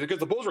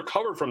the Bulls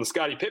recovered from the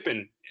Scottie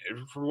Pippen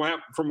from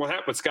what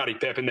happened with Scottie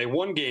Pippen. They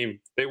won game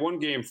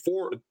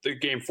 4 of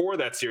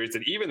that series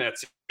and even that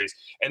series.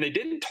 And they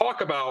didn't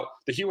talk about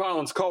the Hugh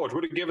Hollins call, which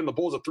would have given the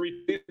Bulls a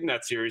 3 in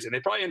that series, and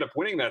they probably end up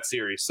winning that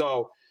series.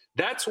 So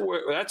that's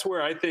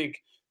where I think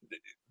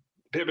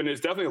Pippen is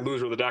definitely a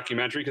loser of the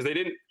documentary, because they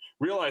didn't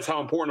realize how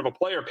important of a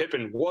player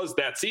Pippen was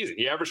that season.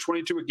 He averaged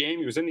 22 a game.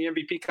 He was in the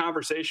MVP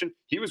conversation.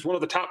 He was one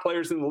of the top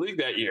players in the league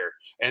that year.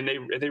 And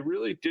they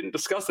really didn't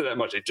discuss it that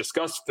much. They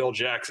discussed Phil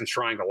Jackson's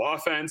triangle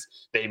offense.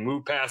 They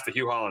moved past the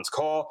Hugh Hollins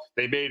call.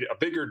 They made a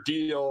bigger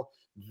deal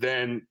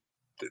than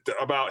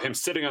about him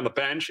sitting on the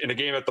bench in a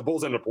game that the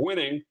Bulls ended up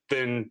winning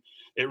than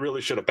it really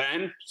should have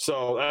been.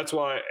 So that's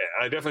why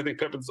I definitely think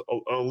Pippen's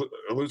a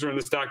loser in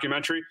this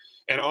documentary.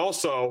 And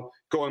also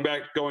going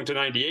to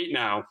 98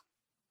 now,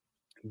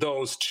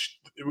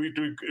 we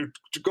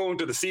go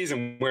into the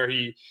season where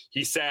he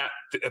sat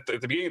at the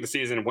beginning of the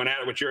season and went at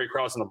it with Jerry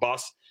Krause on the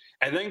bus,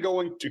 and then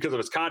because of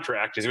his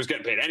contract, because he was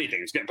getting paid anything.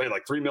 He was getting paid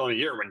like $3 million a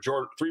year when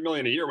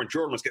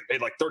Jordan was getting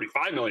paid like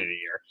 $35 million a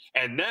year.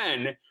 And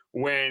then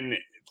when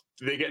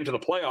they get into the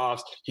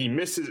playoffs, he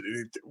misses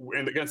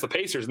against the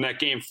Pacers in that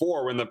Game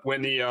 4 when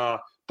the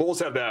Bulls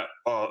have that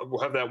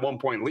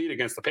 1-point lead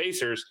against the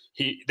Pacers.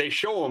 They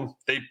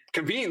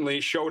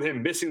conveniently showed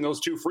him missing those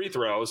 2 free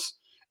throws.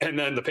 And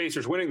then the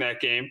Pacers winning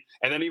that game.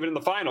 And then even in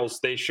the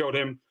finals, they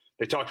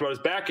talked about his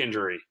back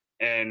injury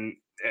and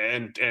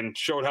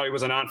showed how he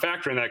was a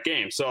non-factor in that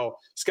game. So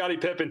Scottie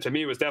Pippen, to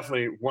me, was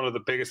definitely one of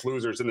the biggest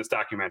losers in this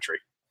documentary.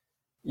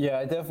 Yeah,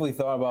 I definitely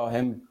thought about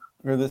him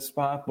for this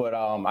spot, but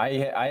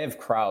I have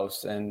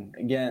Krause. And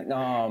again,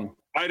 I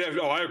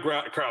have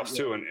Krause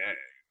too. And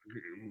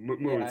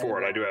moving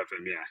forward, I do have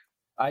him, yeah.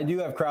 I do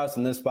have Krause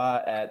in this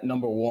spot at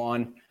number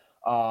 1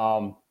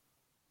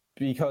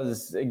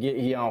 because,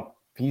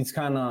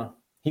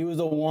 he was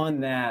the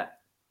one that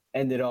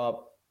ended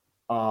up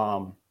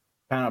kind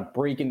of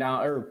breaking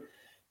down or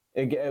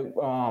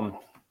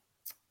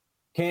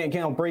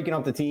breaking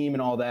up the team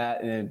and all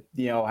that, and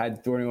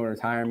had during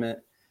retirement.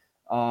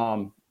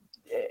 And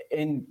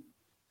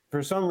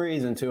for some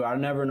reason too, I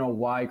never know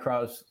why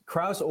Krause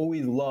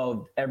always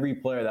loved every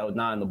player that was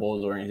not in the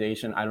Bulls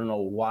organization. I don't know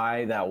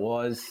why that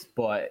was,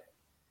 but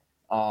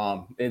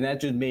and that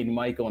just made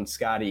Michael and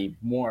Scottie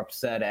more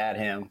upset at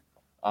him.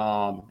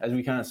 As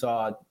we kind of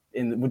saw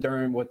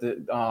during what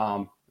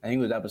I think it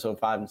was episode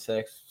 5 and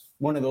 6.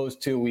 One of those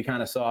two we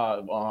kind of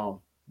saw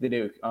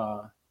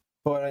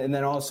and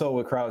then also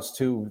with Krause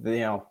too,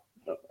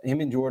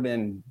 him and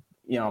Jordan,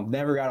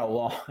 never got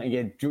along.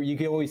 Again, you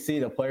can always see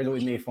the players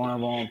always made fun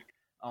of him.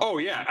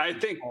 I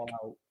think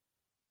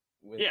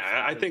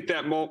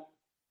that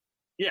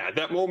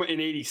moment in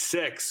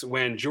 '86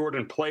 when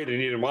Jordan played and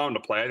he didn't want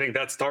him to play, I think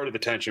that started the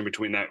tension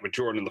between that with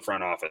Jordan in the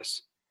front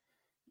office.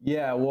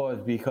 Yeah, it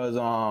was because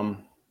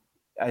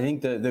I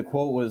think the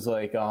quote was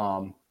like,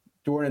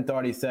 Jordan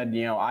thought he said,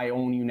 I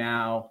own you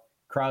now.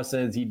 Krause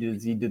says he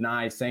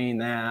denies saying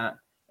that.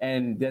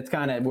 And that's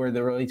kind of where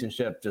the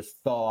relationship just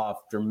fell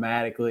off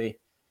dramatically.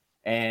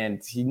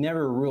 And he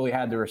never really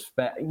had the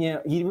respect.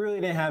 He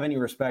really didn't have any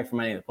respect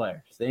from any of the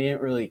players. They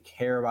didn't really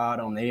care about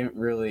him.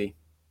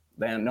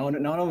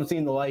 None of them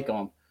seemed to like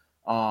him.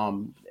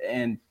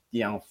 And,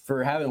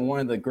 for having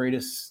one of the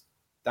greatest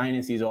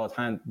dynasties of all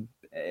time,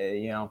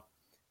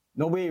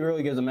 nobody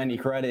really gives him any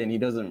credit, and he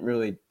doesn't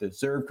really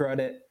deserve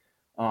credit.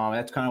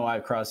 That's kind of why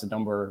I've crossed the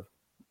number,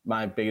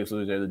 my biggest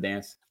loser of the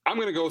dance. I'm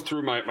going to go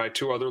through my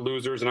 2 other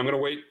losers, and I'm going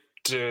to wait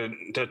to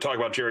talk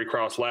about Jerry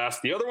Krause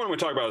last. The other one we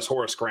talk about is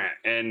Horace Grant.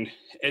 And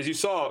as you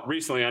saw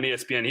recently on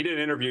ESPN, he did an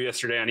interview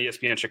yesterday on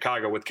ESPN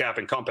Chicago with Cap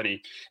and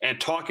Company, and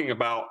talking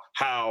about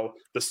how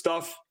the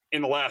stuff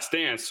in The Last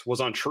Dance was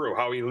untrue,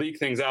 how he leaked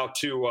things out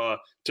to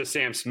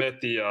Sam Smith,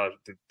 the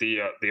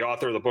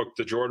author of the book,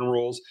 The Jordan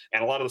Rules,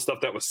 and a lot of the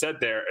stuff that was said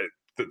there,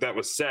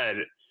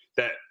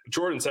 that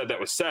Jordan said that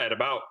was said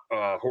about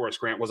Horace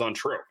Grant was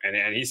untrue.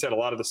 And he said a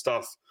lot of the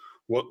stuff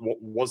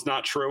was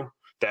not true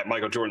that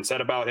Michael Jordan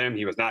said about him.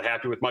 He was not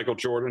happy with Michael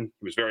Jordan.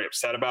 He was very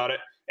upset about it.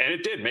 And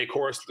it did make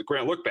Horace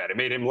Grant look bad. It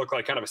made him look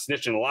like kind of a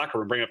snitch in the locker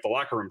room, bringing up the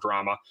locker room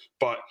drama.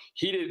 But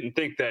he didn't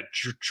think that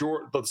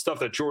the stuff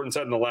that Jordan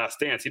said in The Last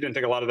Dance, he didn't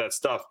think a lot of that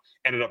stuff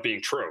ended up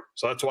being true.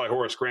 So that's why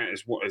Horace Grant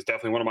is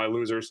definitely one of my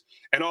losers.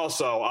 And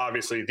also,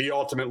 obviously, the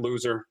ultimate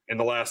loser in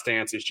The Last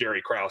Dance is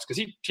Jerry Krause, because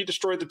he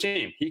destroyed the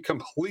team. He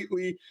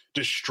completely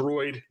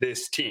destroyed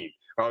this team.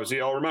 As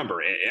you all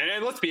remember.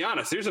 And let's be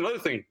honest, here's another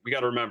thing we got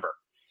to remember.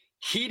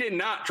 He did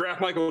not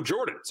draft Michael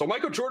Jordan. So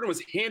Michael Jordan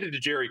was handed to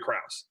Jerry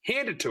Krause,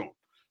 handed to him.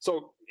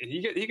 So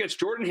he gets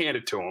Jordan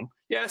handed to him.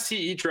 Yes,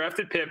 he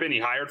drafted Pippen, he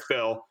hired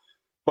Phil.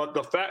 But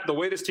the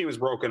way this team was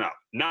broken up,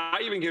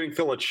 not even giving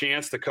Phil a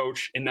chance to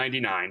coach in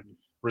 99,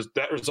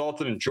 that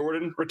resulted in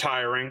Jordan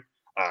retiring,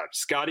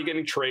 Scottie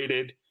getting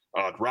traded,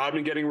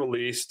 Rodman getting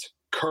released,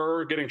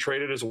 Kerr getting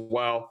traded as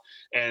well.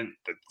 And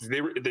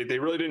they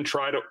really didn't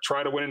try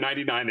to win in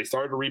 99. They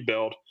started to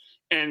rebuild.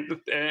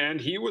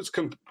 And he was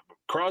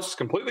Krause was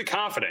completely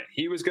confident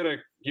he was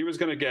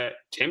gonna get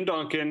Tim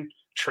Duncan,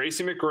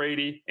 Tracy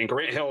McGrady, and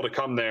Grant Hill to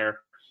come there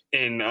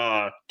in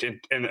the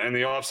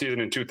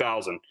offseason in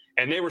 2000.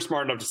 And they were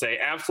smart enough to say,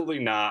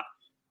 absolutely not.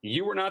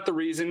 You were not the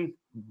reason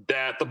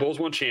that the Bulls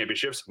won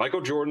championships.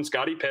 Michael Jordan,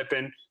 Scottie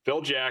Pippen,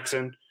 Phil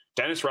Jackson,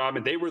 Dennis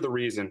Rodman, they were the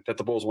reason that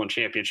the Bulls won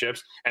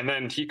championships. And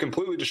then he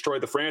completely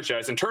destroyed the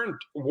franchise and turned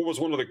what was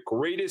one of the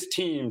greatest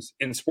teams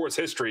in sports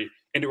history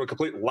into a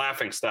complete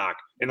laughingstock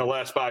in the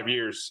last 5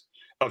 years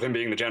of him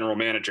being the general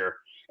manager.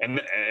 And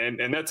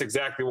that's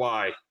exactly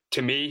why,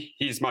 to me,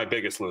 he's my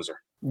biggest loser.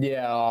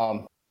 Yeah.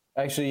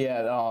 I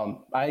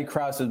had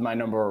Krause as my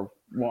number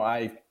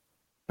one.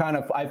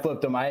 I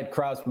flipped him. I had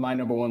Krause my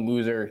number one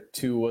loser.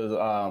 Two was,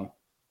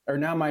 or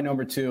now my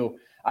number two.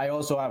 I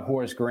also have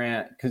Horace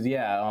Grant because,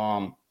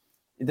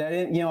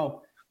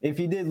 if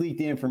he did leak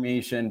the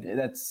information,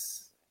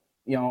 that's,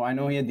 I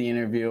know he had the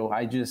interview.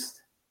 I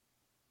just,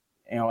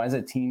 as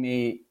a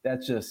teammate,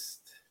 that's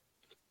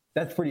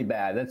pretty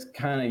bad. That's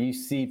kind of, you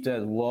seeped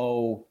as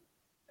low.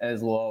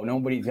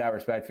 Nobody's got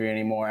respect for you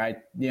anymore.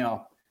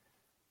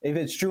 If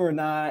it's true or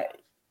not,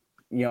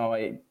 we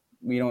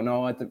don't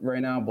know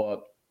right now,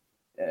 but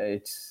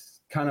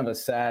it's kind of a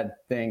sad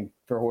thing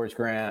for Horace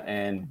Grant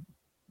and,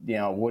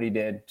 what he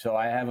did. So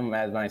I have him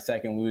as my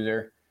second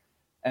loser.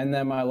 And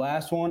then my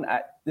last one,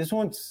 this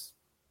one's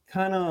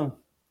kind of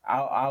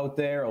out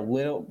there a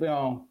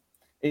little,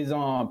 is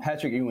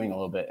Patrick Ewing a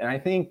little bit. And I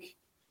think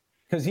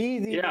because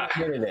he's even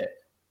admitted it,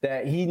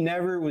 that he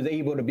never was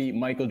able to beat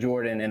Michael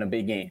Jordan in a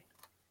big game.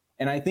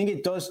 And I think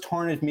it does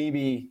tarnish,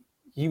 maybe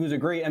he was a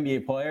great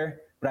NBA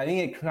player, but I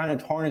think it kind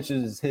of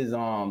tarnishes his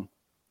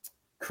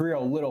career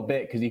a little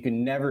bit because he could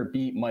never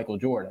beat Michael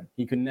Jordan.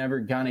 He could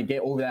never kind of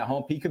get over that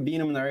hump. He could beat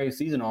him in the regular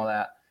season, all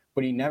that,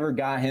 but he never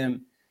got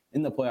him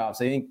in the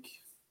playoffs. I think,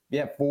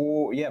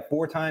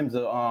 four times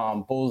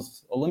the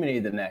Bulls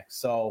eliminated the Knicks.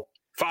 So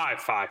five.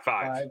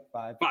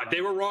 They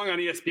were wrong on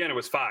ESPN. It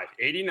was 5.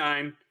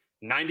 89,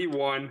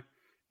 91,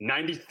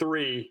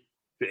 93,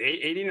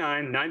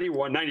 89,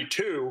 91,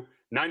 92,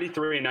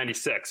 93, and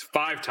 96.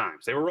 5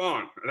 times. They were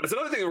wrong. That's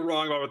another thing they were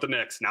wrong about with the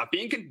Knicks. Not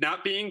being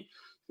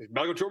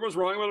Michael Jordan was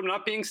wrong about them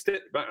not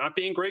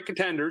being great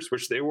contenders,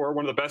 which they were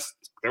one of the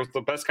best. That was the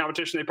best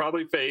competition they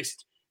probably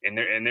faced in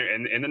the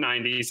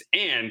 90s,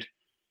 and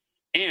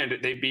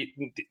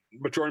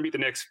Jordan beat the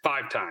Knicks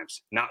 5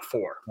 times, not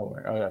 4.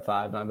 Okay,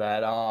 5, my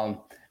bad.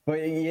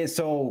 But yeah,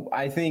 so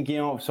I think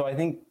Ian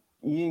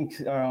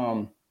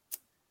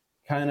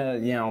kind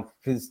of,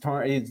 his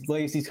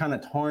legacy's kind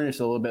of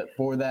tarnished a little bit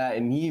for that,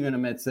 and he even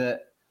admits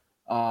it.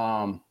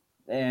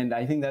 And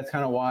I think that's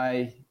kind of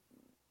why,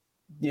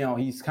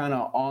 he's kind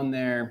of on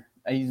there.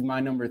 He's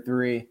my number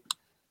 3.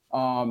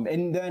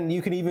 And then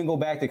you can even go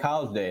back to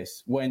college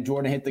days when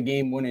Jordan hit the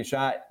game-winning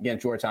shot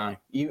against Georgetown.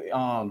 He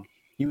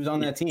was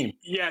on that team.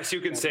 Yes, you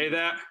can say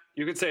that.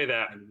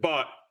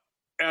 But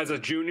as a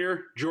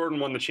junior, Jordan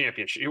won the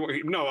championship.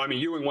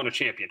 Ewing won a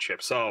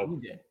championship.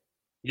 So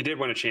you did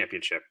win a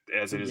championship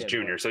as a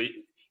junior. So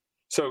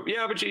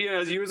yeah, but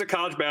as you as a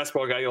college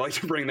basketball guy, you like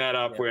to bring that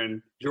up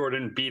when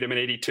Jordan beat him in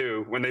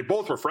 '82 when they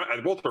both were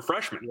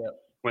freshmen. Yeah.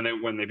 When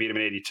they beat him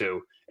in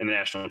 '82 in the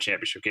national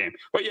championship game.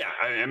 But yeah,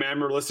 I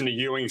remember listening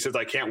to Ewing. He says,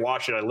 I can't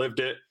watch it. I lived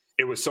it.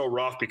 It was so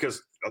rough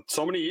because of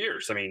so many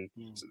years. I mean,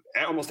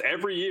 almost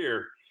every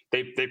year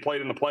they played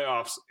in the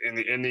playoffs in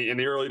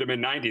the early to mid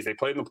 90s. They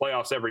played in the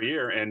playoffs every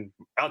year. And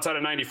outside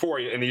of 94,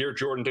 in the year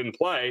Jordan didn't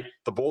play,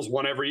 the Bulls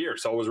won every year.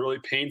 So it was a really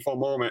painful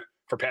moment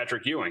for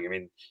Patrick Ewing. I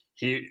mean,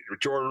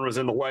 Jordan was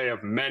in the way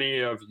of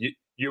many of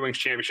Ewing's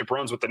championship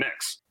runs with the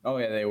Knicks. Oh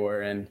yeah, they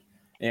were. And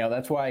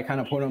that's why I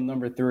kind of put him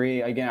number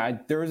 3.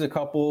 Again, there was a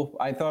couple.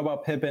 I thought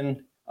about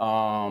Pippen.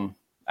 I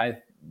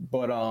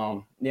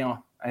thought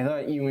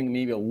Ewing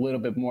maybe a little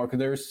bit more because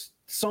there's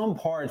some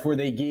parts where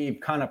they gave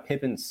kind of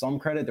Pippen some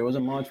credit. There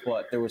wasn't much,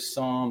 but there was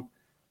some.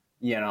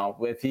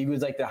 If he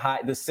was like the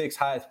 6th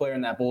highest player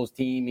in that Bulls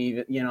team,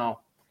 even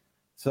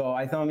So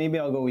I thought maybe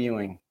I'll go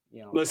Ewing.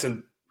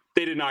 Listen,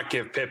 they did not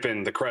give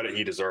Pippen the credit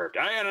he deserved.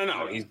 I don't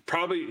know. He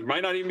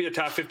might not even be a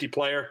top 50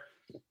 player.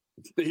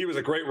 he was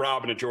a great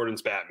Robin to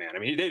Jordan's Batman. I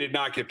mean, they did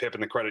not give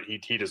Pippen the credit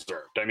he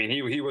deserved. I mean,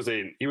 he was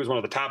one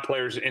of the top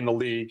players in the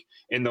league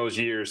in those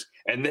years.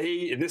 And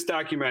in this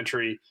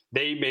documentary,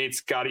 they made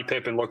Scottie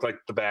Pippen look like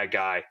the bad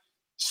guy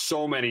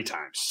so many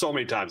times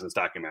in this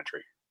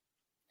documentary.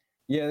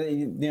 Yeah,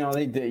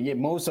 they did. Yeah,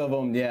 most of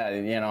them,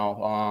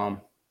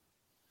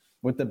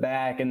 with the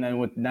back, and then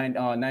with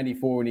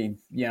 94 when he,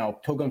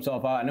 took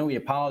himself out. I know he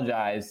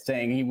apologized,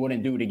 saying he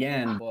wouldn't do it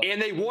again. But,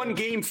 and they won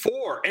Game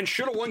 4 and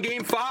should have won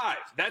Game 5.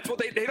 That's what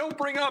they don't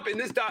bring up in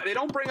this. They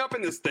don't bring up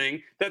in this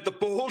thing that the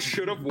Bulls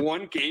should have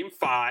won Game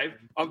 5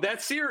 of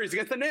that series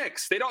against the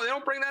Knicks. They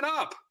don't bring that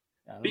up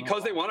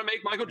because they want to make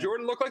Michael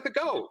Jordan look like the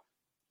GOAT,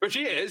 which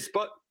he is.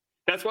 But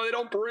that's why they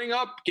don't bring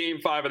up Game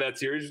 5 of that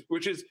series,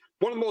 which is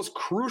one of the most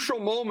crucial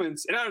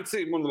moments, and I would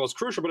say one of the most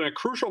crucial, but in a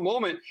crucial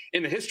moment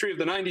in the history of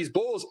the 90s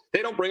Bulls,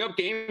 they don't bring up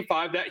Game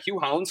 5, that Hugh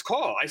Hollins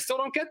call. I still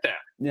don't get that.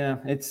 Yeah,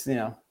 it's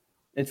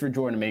for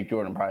Jordan to make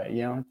Jordan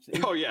probably,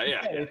 Oh,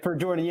 yeah. For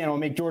Jordan,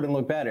 make Jordan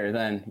look better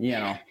than,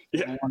 Yeah.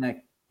 No one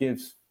that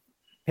gives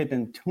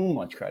Pippen too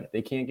much credit.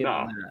 They can't give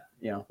him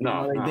that.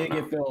 They did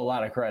give Phil a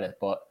lot of credit,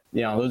 but,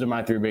 those are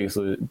my three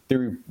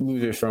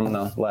losers from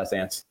the Last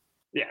Dance.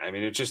 Yeah, I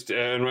mean, it just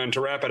and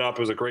to wrap it up,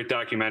 it was a great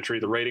documentary.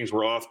 The ratings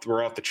were off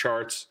the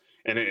charts,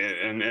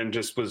 and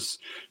just was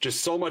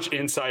just so much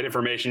inside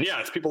information. Yeah,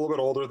 it's people a little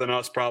bit older than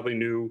us probably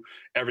knew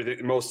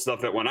everything, most stuff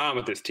that went on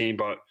with this team,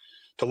 but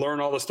to learn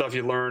all the stuff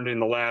you learned in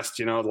the last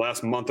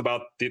month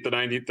about the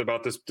 90th,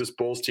 about this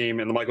Bulls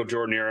team and the Michael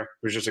Jordan era, it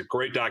was just a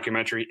great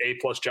documentary. A+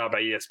 job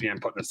by ESPN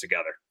putting this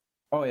together.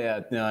 Oh yeah,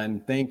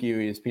 and thank you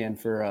ESPN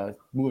for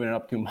moving it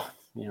up 2 months.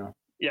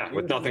 Yeah,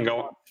 with nothing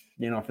going.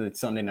 For the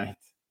Sunday nights.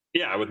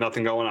 Yeah, with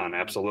nothing going on.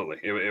 Absolutely.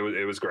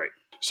 It was great.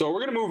 So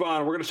we're going to move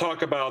on. We're going to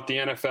talk about the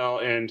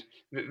NFL, and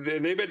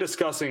they've been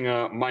discussing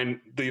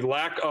the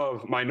lack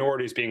of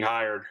minorities being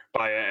hired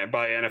by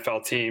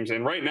NFL teams.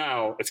 And right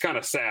now, it's kind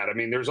of sad. I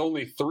mean, there's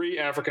only 3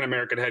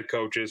 African-American head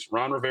coaches: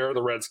 Ron Rivera of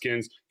the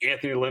Redskins,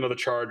 Anthony Lynn of the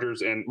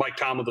Chargers, and Mike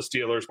Tomlin of the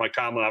Steelers. Mike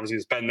Tomlin obviously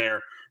has been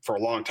there for a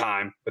long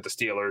time with the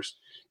Steelers.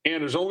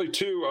 And there's only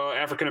 2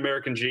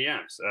 African-American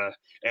GMs.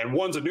 And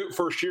one's a new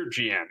first-year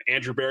GM,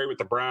 Andrew Berry with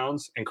the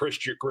Browns and Chris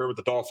Greer with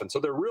the Dolphins. So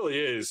there really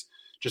is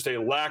just a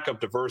lack of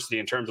diversity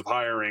in terms of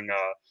hiring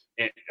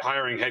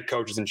head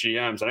coaches and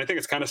GMs. And I think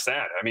it's kind of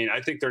sad. I mean, I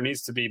think there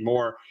needs to be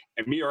more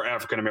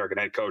African-American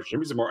head coaches. There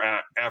needs to be more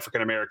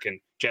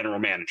African-American general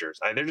managers.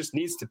 There just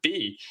needs to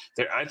be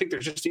I think there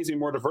just needs to be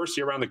more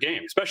diversity around the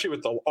game, especially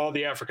with all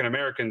the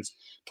African-Americans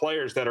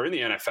players that are in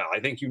the NFL.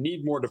 I think you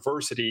need more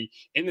diversity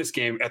in this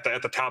game at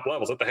the top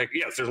levels.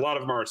 Yes, there's a lot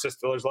of them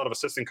there's a lot of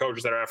assistant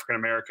coaches that are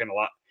African-American,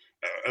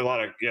 a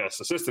lot of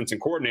assistants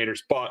and coordinators,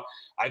 but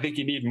I think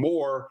you need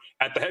more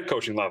at the head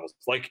coaching levels,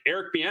 like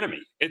Eric Bieniemy.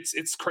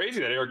 It's crazy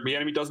that Eric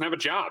Bieniemy doesn't have a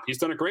job. He's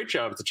done a great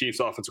job as the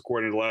Chiefs offensive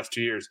coordinator the last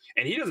 2 years,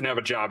 and he doesn't have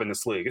a job in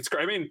this league.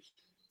 I mean,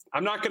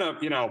 I'm not going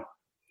to,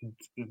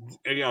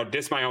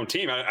 diss my own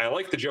team. I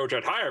like the Joe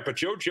Judge hire, but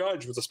Joe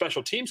Judge was a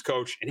special teams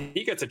coach and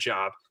he gets a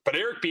job. But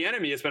Eric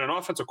Bieniemy has been an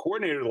offensive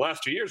coordinator the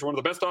last 2 years, one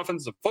of the best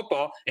offenses of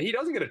football, and he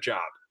doesn't get a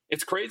job.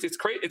 It's crazy.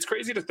 It's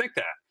crazy to think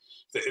that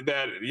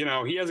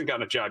he hasn't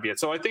gotten a job yet.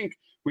 So I think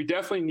we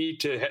definitely need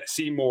to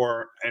see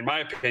more, in my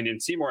opinion,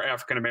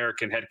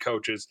 African-American head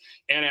coaches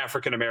and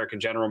African-American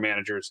general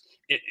managers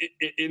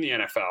in the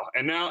NFL.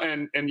 And now,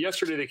 and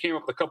yesterday they came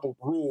up with a couple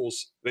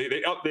rules.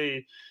 They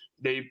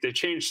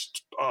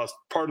changed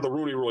part of the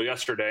Rooney Rule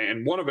yesterday,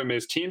 and one of them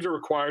is teams are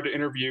required to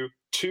interview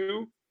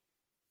 2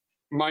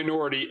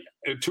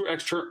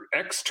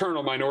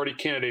 external minority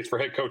candidates for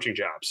head coaching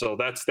jobs. So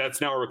that's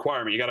now a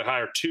requirement. You got to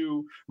hire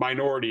 2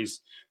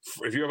 minorities.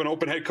 If you have an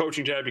open head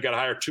coaching job, you got to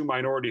hire 2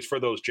 minorities for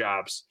those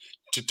jobs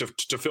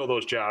to fill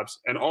those jobs.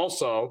 And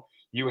also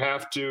you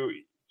have to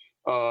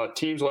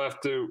teams will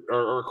have to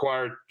are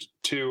required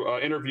to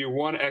interview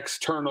 1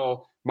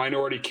 external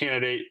minority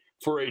candidate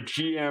for a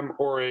GM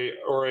or a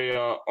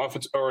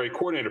offense or a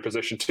coordinator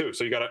position too.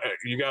 So you got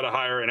to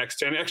hire an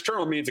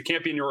external means it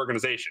can't be in your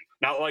organization.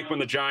 Not like when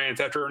the Giants,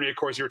 after Ernie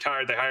Accorsi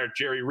retired, they hired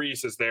Jerry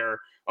Reese as their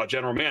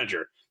general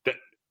manager. That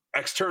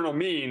external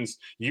means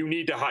you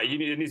need to hire.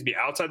 It needs to be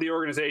outside the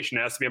organization.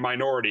 It has to be a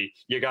minority.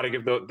 You got to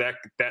give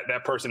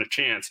that person a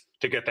chance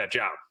to get that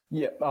job.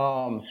 Yeah.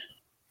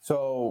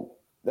 So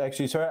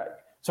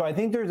I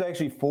think there's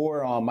actually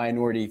 4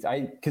 minorities.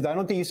 Because I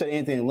don't think you said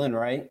Anthony Lynn,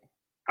 right?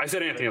 I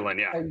said Anthony Lynn,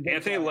 yeah.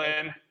 Anthony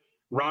Lynn,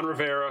 Ron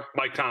Rivera,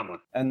 Mike Tomlin.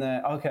 And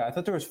then, okay, I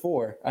thought there was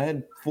 4. I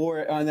had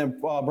 4, and then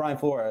Brian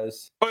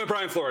Flores. Oh, yeah,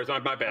 Brian Flores,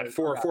 my bad.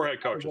 Four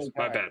head coaches.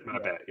 My bad,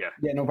 yeah.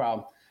 Yeah, no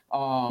problem.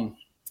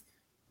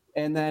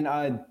 And then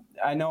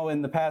I know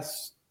in the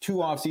past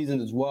 2 off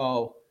seasons as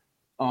well,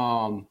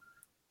 or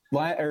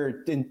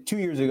in 2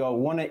 years ago,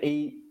 1 of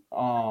 8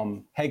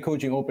 head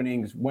coaching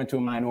openings went to a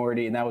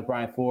minority, and that was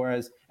Brian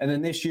Flores. And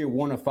then this year,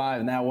 1 of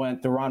 5, and that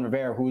went to Ron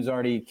Rivera, who's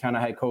already kind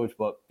of head coach,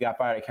 but got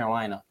fired at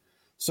Carolina.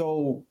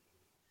 So,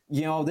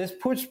 this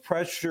puts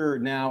pressure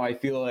now, I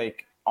feel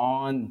like,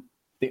 on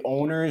the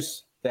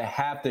owners that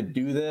have to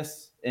do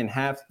this and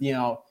have,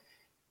 again,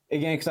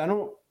 because I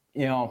don't,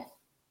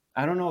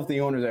 I don't know if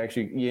the owners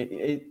actually,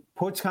 it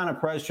puts kind of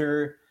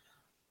pressure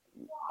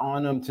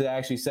on them to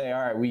actually say,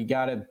 all right, we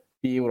got to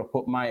be able to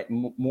put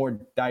more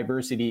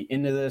diversity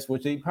into this,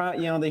 which they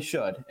probably, they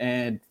should.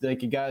 And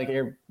like a guy like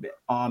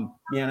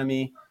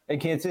Bieniemy, I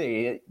can't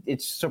say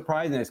it's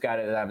surprising this guy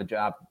to have a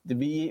job to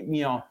be,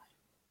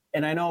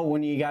 and I know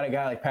when you got a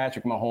guy like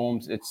Patrick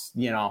Mahomes, it's,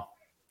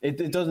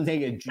 it doesn't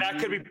take a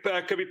genius.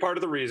 That could be part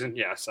of the reason.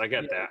 Yes, I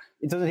get that.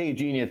 It doesn't take a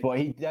genius, but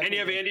and you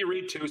have Andy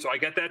Reid too, so I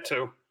get that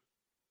too.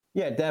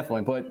 Yeah,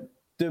 definitely. But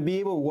to be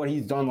able what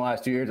he's done the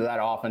last 2 years of that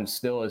offense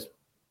still is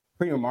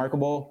pretty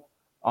remarkable.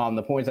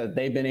 The points that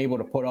they've been able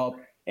to put up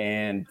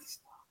and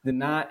to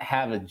not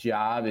have a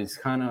job is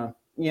kind of,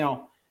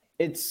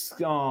 it's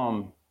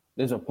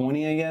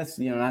disappointing, I guess,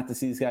 not to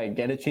see this guy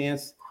get a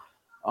chance.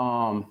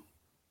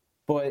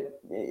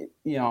 But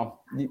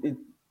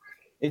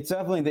it's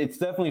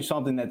definitely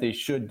something that they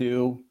should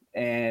do.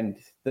 And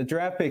the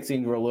draft pick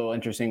scenes were a little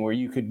interesting where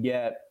you could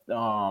get,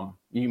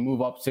 you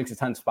move up 6 to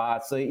 10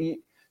 spots. So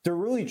they're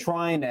really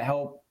trying to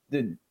help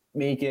to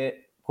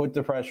put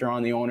the pressure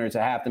on the owners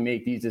to have to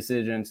make these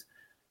decisions.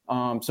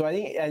 So I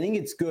think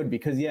it's good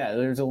because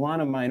there's a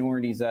lot of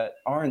minorities that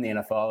are in the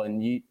NFL,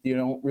 and you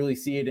don't really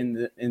see it in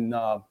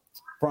the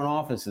front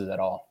offices at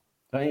all.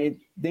 So I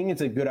think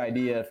it's a good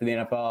idea for the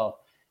NFL,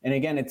 and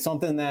again, it's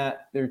something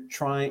that they're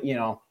trying.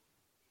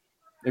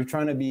 They're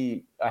trying to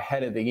be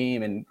ahead of the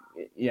game, and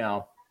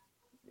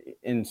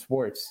in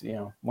sports,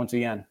 once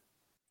again.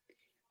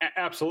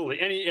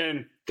 Absolutely,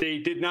 and they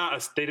did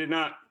not.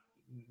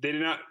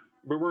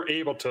 We weren't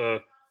able to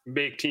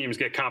make teams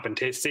get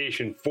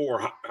compensation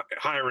for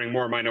hiring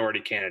more minority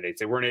candidates.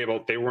 They weren't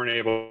able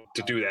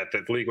to do that.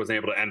 The league wasn't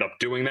able to end up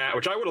doing that,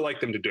 which I would have liked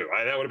them to do.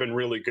 That would have been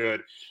really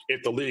good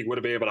if the league would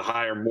have been able to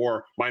hire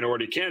more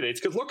minority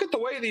candidates. Because look at the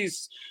way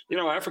these,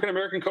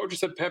 African-American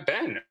coaches have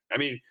been. I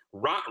mean,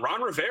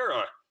 Ron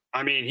Rivera,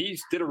 he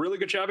did a really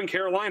good job in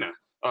Carolina.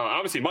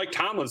 Obviously, Mike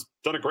Tomlin's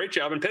done a great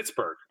job in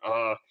Pittsburgh.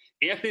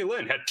 Anthony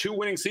Lynn had 2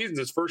 winning seasons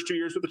his first 2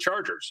 years with the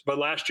Chargers, but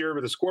last year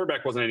with his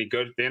quarterback wasn't any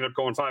good. They ended up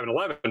going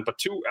 5-11, but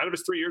 2 out of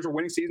his 3 years were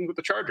winning seasons with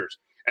the Chargers.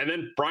 And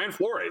then Brian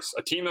Flores,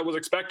 a team that was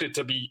expected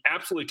to be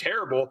absolutely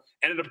terrible,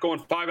 ended up going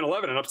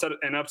 5-11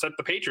 and upset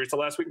the Patriots the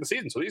last week of the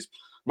season. So these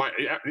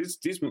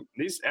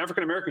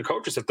African American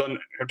coaches have done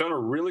a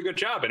really good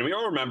job. And we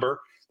all remember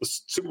the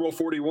Super Bowl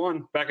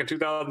 41 back in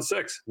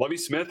 2006, Lovie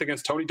Smith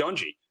against Tony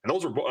Dungy, and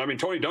those were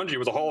Tony Dungy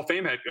was a Hall of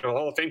Fame head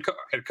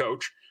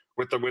coach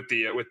with the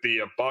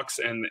Bucks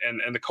and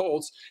the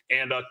Colts,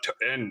 and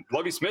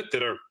Lovie Smith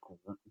did a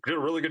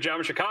really good job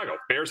in Chicago.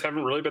 Bears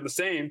haven't really been the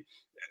same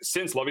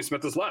since Lovie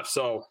Smith has left.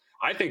 So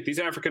I think a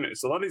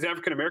lot of these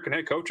African American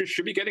head coaches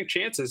should be getting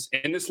chances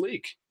in this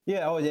league.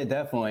 Yeah,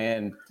 definitely,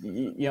 and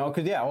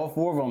because all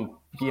 4 of them,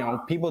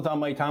 people thought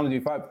Mike Tomlin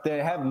do 5. They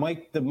have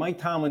Mike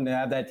Tomlin to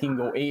have that team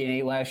go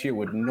 8-8 last year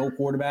with no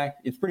quarterback.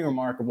 It's pretty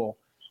remarkable.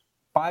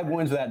 5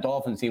 wins with that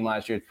Dolphins team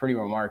last year. It's pretty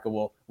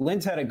remarkable.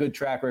 Lynn's had a good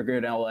track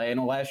record in LA. I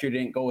know last year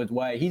didn't go his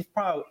way. He's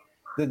probably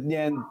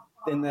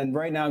and then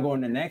right now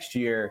going to next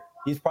year,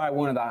 he's probably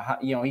one of the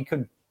he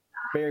could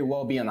very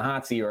well be on the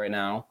hot seat right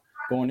now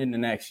going into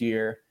next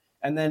year.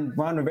 And then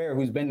Ron Rivera,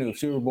 who's been to the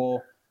Super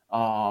Bowl,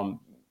 got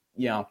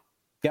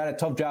a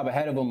tough job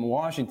ahead of him in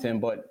Washington,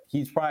 but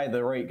he's probably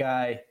the right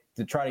guy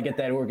to try to get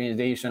that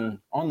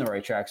organization on the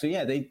right track. So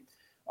they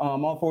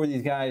all 4 of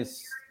these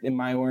guys in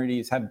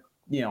minorities have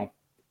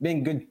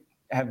been good,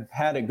 have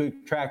had a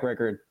good track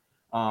record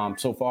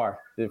so far.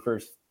 The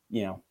first,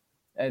 they've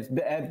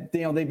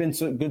been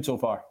so good so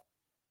far.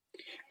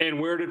 And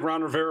who did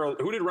Ron Rivera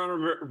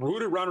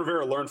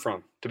learn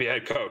from to be a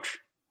head coach?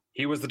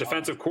 He was the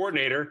defensive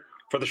coordinator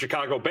for the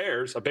Chicago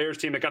Bears, a Bears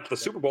team that got to the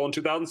Super Bowl in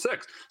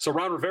 2006. So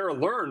Ron Rivera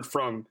learned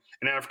from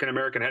an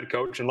African-American head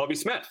coach in Lovie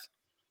Smith.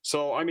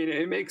 So,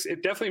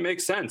 it definitely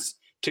makes sense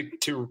to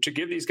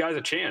give these guys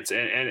a chance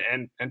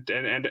and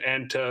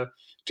to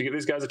give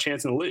these guys a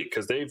chance in the league,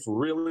 because they've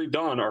really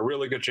done a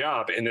really good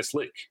job in this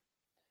league.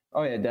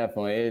 Oh yeah,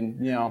 definitely.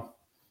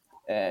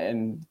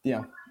 And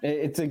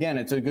it's a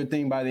good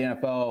thing by the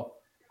NFL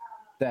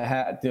that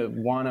had to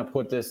want to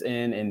put this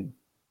in and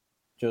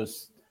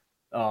just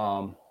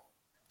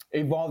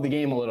evolve the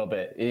game a little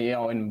bit,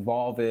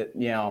 involve it,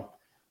 because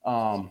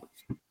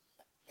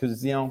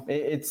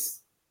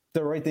it's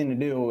the right thing to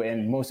do,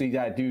 and most of these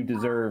guys do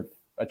deserve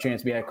a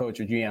chance to be head coach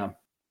or GM.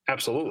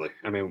 Absolutely.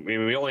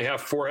 We only have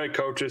 4 head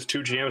coaches,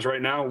 2 GMs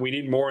right now. We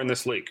need more in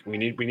this league. We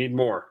need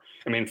more.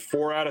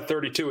 4 out of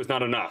 32 is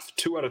not enough.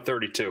 2 out of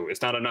 32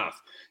 is not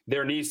enough.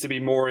 There needs to be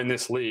more in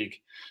this league.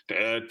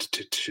 There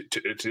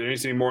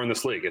needs to be more in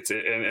this league.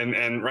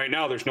 And right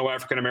now there's no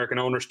African American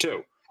owners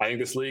too. I think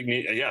this league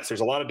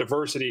there's a lot of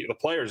diversity. The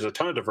players, there's a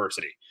ton of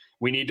diversity.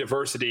 We need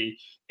diversity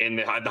in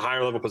the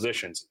higher level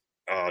positions.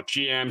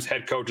 GMs,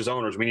 head coaches,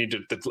 owners.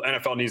 The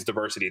NFL needs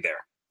diversity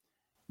there.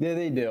 Yeah,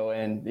 they do,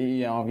 and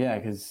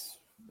because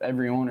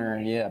every owner,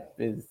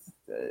 is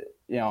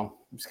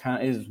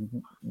is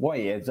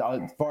white. As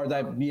far as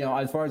I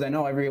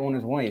know, every owner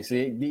is white. So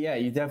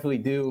you definitely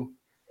do,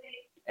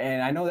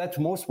 and I know that's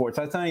most sports.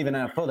 That's not even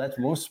NFL. That's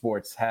most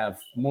sports have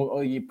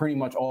pretty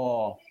much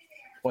all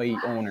fight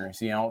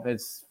owners,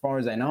 as far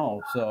as I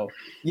know. So,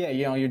 yeah,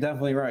 you're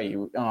definitely right.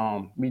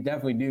 We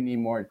definitely do need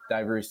more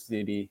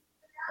diversity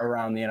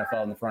around the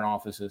NFL in the front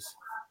offices.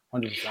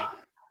 100%.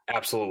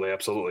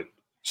 Absolutely.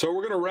 So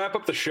we're going to wrap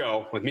up the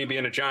show with me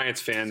being a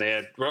Giants fan. They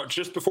had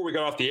just before we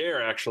got off the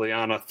air, actually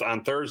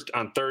on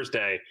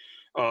Thursday,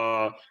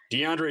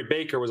 DeAndre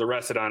Baker was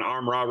arrested on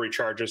armed robbery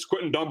charges.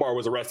 Quinton Dunbar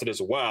was arrested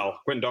as well.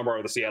 Quinton Dunbar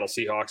of the Seattle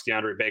Seahawks,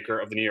 DeAndre Baker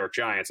of the New York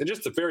Giants, and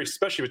just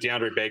especially with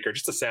DeAndre Baker,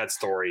 just a sad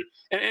story.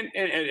 And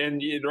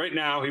right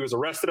now he was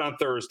arrested on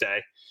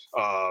Thursday.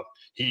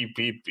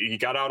 He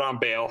got out on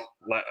bail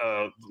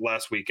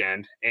last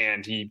weekend,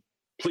 and he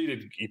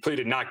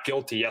pleaded not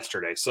guilty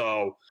yesterday.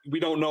 So we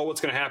don't know what's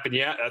going to happen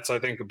yet. That's, I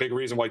think, a big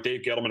reason why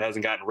Dave Gettleman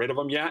hasn't gotten rid of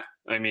him yet.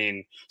 I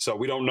mean, so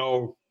we don't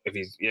know if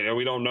he's,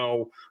 we don't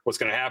know what's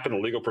going to happen. The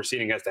legal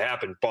proceeding has to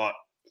happen. But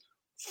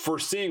for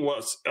seeing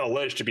what's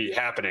alleged to be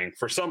happening,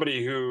 for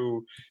somebody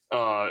who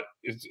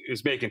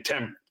is making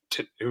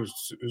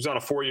who's on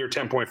a 4-year,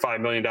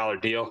 $10.5 million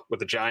deal with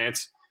the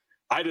Giants,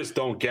 I just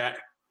don't get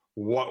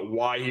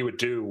why he would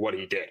do what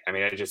he did. I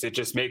mean, it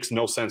just makes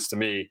no sense to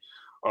me.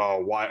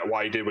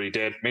 Why he did what he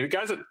did. I mean,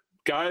 the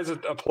guy's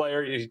a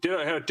player. He did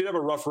have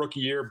a rough rookie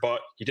year, but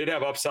he did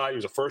have upside. He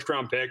was a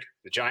first-round pick.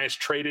 The Giants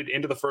traded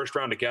into the first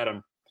round to get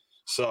him.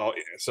 So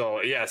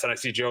yes, and I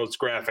see Joe's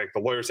graphic.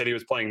 The lawyer said he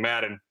was playing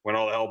Madden when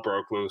all the hell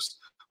broke loose.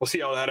 We'll see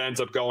how that ends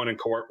up going in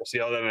court. We'll see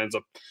how that ends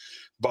up.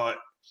 But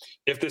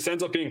if this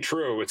ends up being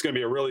true, it's going to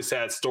be a really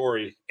sad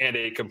story and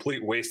a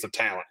complete waste of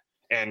talent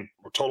and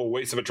a total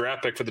waste of a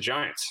draft pick for the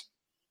Giants.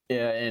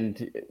 Yeah,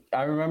 and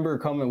I remember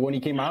when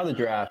he came out of the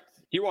draft.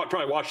 You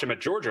probably watched him at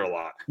Georgia a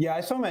lot. Yeah,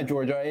 I saw him at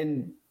Georgia,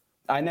 and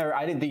I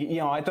didn't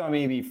think, I thought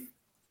maybe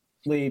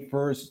late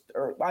first,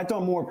 or I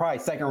thought more probably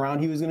second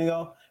round he was going to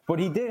go. But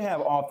he did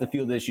have off the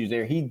field issues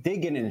there. He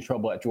did get into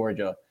trouble at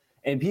Georgia,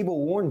 and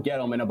people warned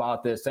Gettleman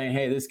about this, saying,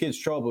 "Hey, this kid's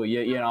trouble.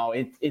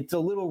 It's a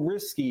little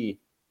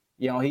risky.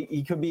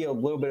 He could be a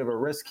little bit of a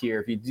risk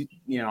here if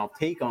you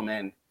take him."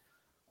 And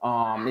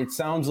it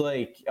sounds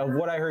like, of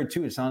what I heard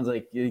too, it sounds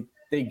like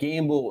they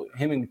gambled,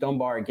 him and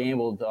Dunbar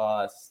gambled,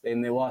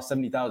 and they lost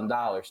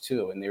 $70,000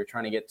 too, and they were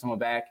trying to get someone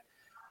back.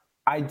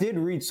 I did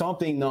read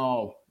something,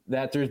 though,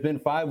 that there's been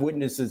 5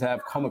 witnesses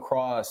have come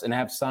across and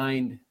have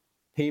signed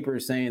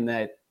papers saying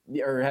that,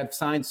 or have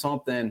signed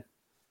something.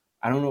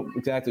 I don't know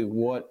exactly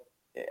what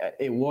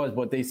it was,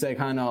 but they said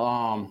kind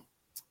of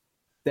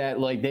that,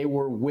 like, they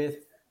were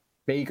with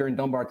Baker and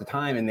Dunbar at the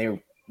time, and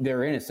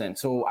they're innocent.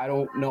 So I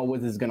don't know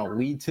what this is going to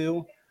lead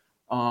to.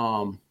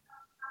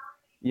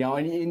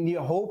 And you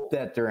hope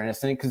that they're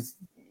innocent because,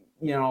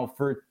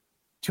 for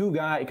two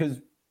guys,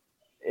 because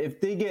if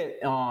they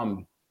get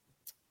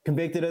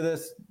convicted of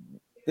this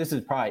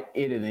is probably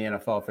it in the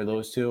NFL for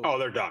those two. Oh,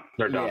 they're done.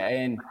 They're done. Yeah,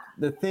 and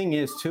the thing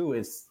is, too,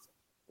 is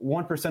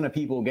 1% of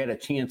people get a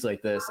chance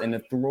like this, and to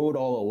throw it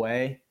all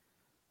away,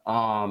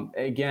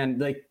 again,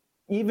 like,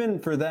 even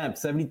for them,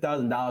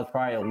 $70,000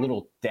 probably a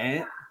little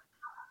dent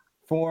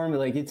for them.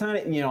 Like, it's not,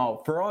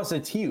 for us,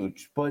 it's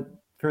huge, but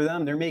for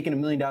them, they're making $1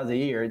 million a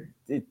year.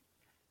 It's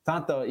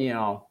not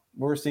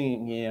we're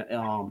seeing, it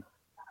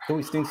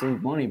always stinks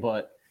of money,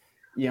 but,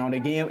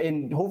 the game,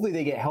 and hopefully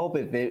they get help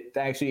if they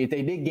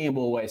did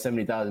gamble away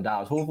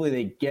 $70,000, hopefully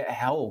they get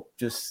help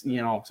just, so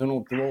they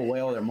don't throw away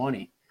all their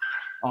money.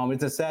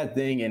 It's a sad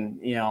thing,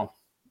 and, you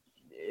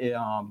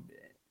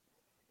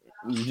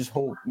just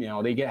hope,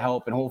 they get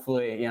help, and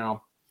hopefully,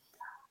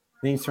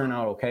 things turn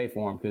out okay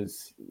for them,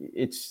 because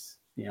it's,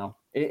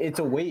 it's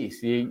a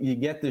waste. You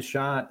get the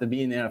shot to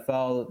be in the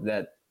NFL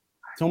that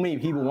so many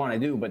people want to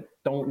do, but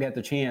don't get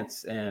the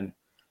chance and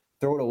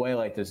throw it away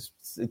like this.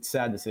 It's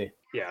sad to see.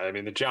 Yeah, I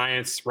mean, the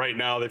Giants right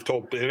now, they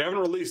haven't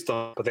released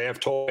them, but they have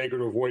told Baker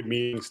to avoid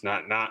meetings,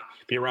 not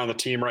be around the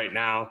team right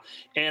now.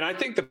 And I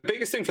think the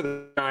biggest thing for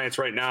the Giants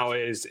right now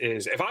is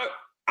if I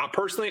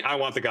personally, I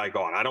want the guy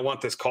gone. I don't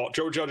want this call.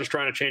 Joe Judge is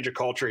trying to change a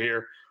culture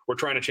here. We're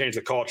trying to change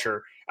the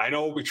culture. I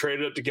know we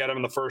traded up to get him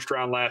in the first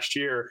round last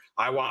year.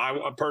 I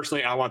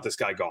want this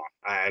guy gone.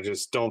 I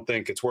just don't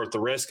think it's worth the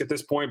risk at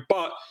this point.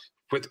 But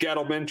with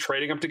Gettleman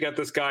trading him to get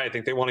this guy, I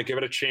think they want to give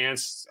it a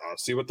chance,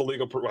 see what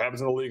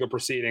happens in the legal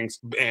proceedings.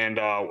 And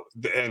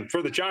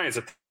for the Giants,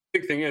 the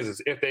big thing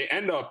is if they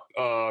end up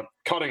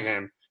cutting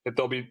him, that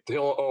it'll be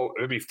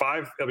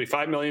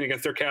 $5 million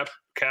against their cap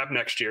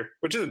next year,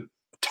 which isn't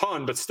a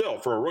ton, but still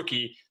for a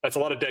rookie, that's a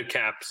lot of dead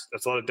caps.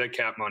 That's a lot of dead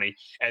cap money.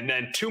 And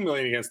then $2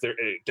 million against their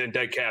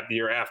dead cap the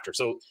year after.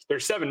 So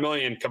there's $7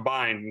 million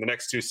combined in the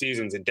next 2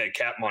 seasons in dead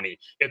cap money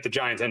if the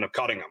Giants end up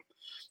cutting him.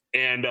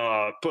 And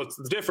but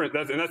the difference,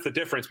 that's the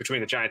difference between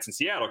the Giants and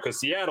Seattle, because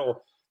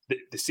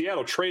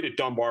Seattle traded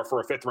Dunbar for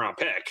a 5th round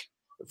pick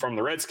from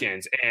the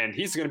Redskins, and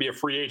he's going to be a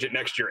free agent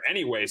next year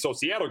anyway. So if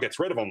Seattle gets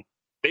rid of him,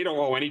 they don't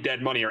owe any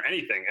dead money or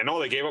anything, and all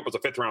they gave up was a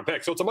 5th round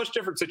pick. So it's a much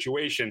different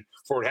situation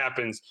for what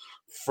happens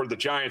for the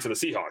Giants and the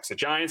Seahawks. The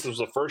Giants was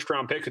a 1st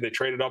round pick that they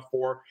traded up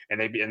for, and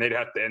they'd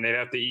have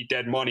to eat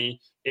dead money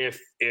if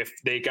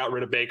they got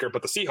rid of Baker.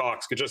 But the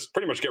Seahawks could just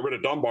pretty much get rid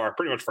of Dunbar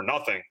pretty much for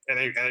nothing, and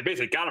they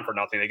basically got him for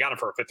nothing. They got him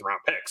for a 5th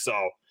round pick.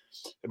 So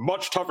a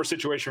much tougher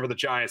situation for the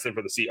Giants than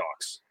for the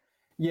Seahawks.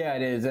 Yeah,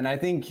 it is. And I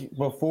think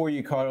before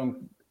you cut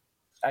them,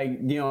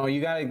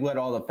 you got to let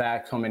all the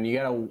facts come in. You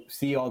got to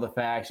see all the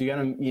facts. You got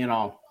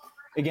to,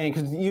 again,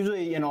 because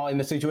usually, in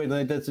the situation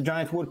like this, the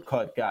Giants would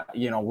cut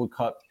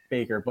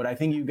Baker. But I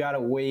think you got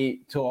to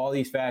wait till all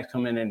these facts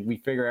come in and we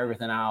figure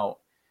everything out.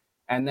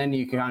 And then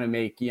you can kind of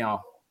make,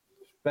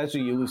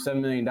 especially you lose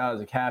 $7 million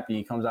of cap,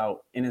 he comes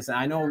out innocent.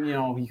 I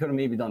know, he could have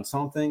maybe done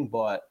something,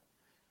 but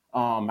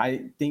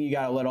I think you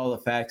got to let all the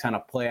facts kind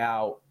of play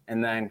out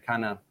and then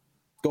kind of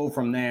go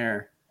from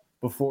there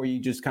before you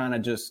just kind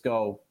of just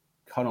go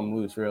cut him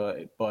loose,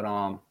 really. But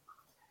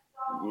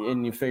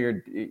and you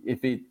figured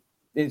if he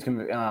is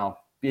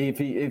if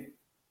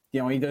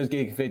he does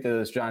get convicted,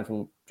 those Giants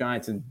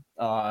and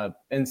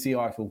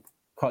Seahawks will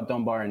cut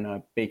Dunbar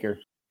and Baker.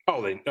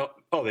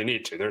 They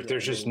need to.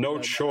 There's just no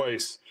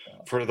choice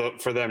for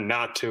them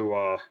not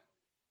to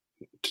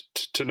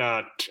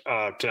not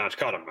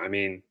cut him. I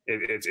mean,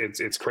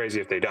 it's crazy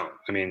if they don't.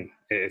 I mean,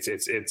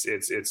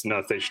 it's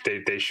nuts.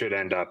 They should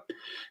end up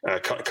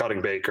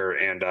cutting Baker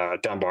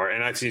and Dunbar.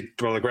 And I see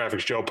one of the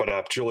graphics Joe put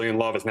up. Julian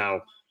Love is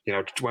now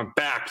went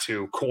back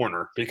to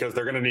corner because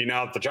they're going to need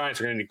now. The Giants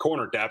are going to need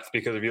corner depth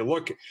because if you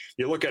look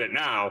at it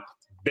now,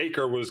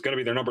 Baker was going to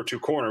be their number 2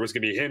 corner. It was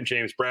going to be him,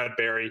 James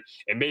Bradberry,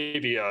 and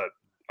maybe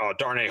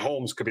Darnay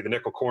Holmes could be the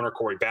nickel corner,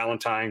 Corey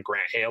Ballantyne,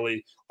 Grant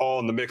Haley, all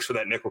in the mix for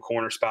that nickel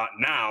corner spot.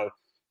 Now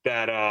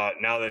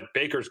that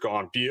Baker's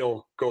gone,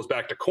 Beal goes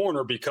back to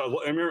corner because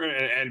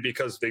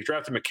they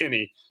drafted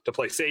McKinney to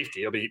play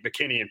safety. It'll be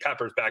McKinney and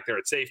Peppers back there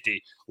at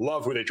safety.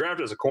 Love, who they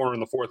drafted as a corner in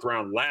the 4th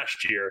round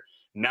last year,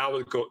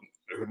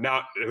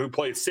 who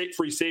played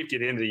free safety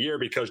at the end of the year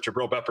because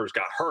Jabril Peppers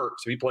got hurt,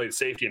 so he played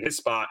safety in his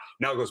spot.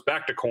 Now goes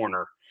back to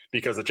corner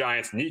because the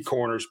Giants need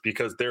corners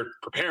because they're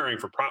preparing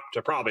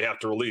to probably have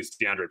to release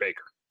DeAndre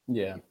Baker.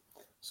 Yeah.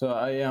 So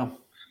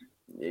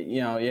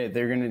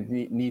they're going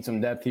to need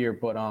some depth here,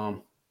 but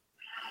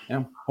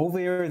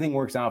hopefully everything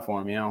works out for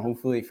him.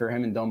 Hopefully for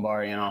him and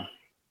Dunbar,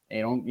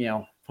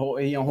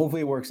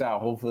 hopefully it works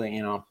out.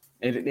 Hopefully,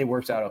 it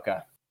works out okay.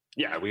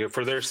 Yeah,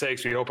 for their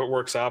sakes, we hope it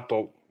works out,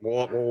 but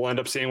we'll end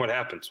up seeing what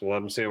happens. We'll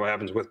end up seeing what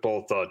happens with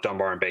both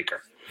Dunbar and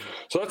Baker.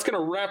 So that's going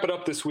to wrap it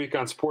up this week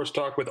on Sports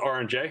Talk with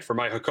R&J. For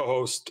my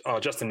co-host,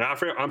 Justin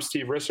D'Onofrio, I'm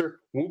Steve Risser.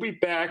 We'll be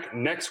back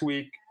next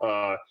week,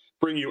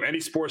 bring you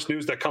any sports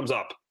news that comes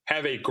up.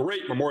 Have a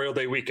great Memorial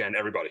Day weekend,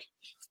 everybody.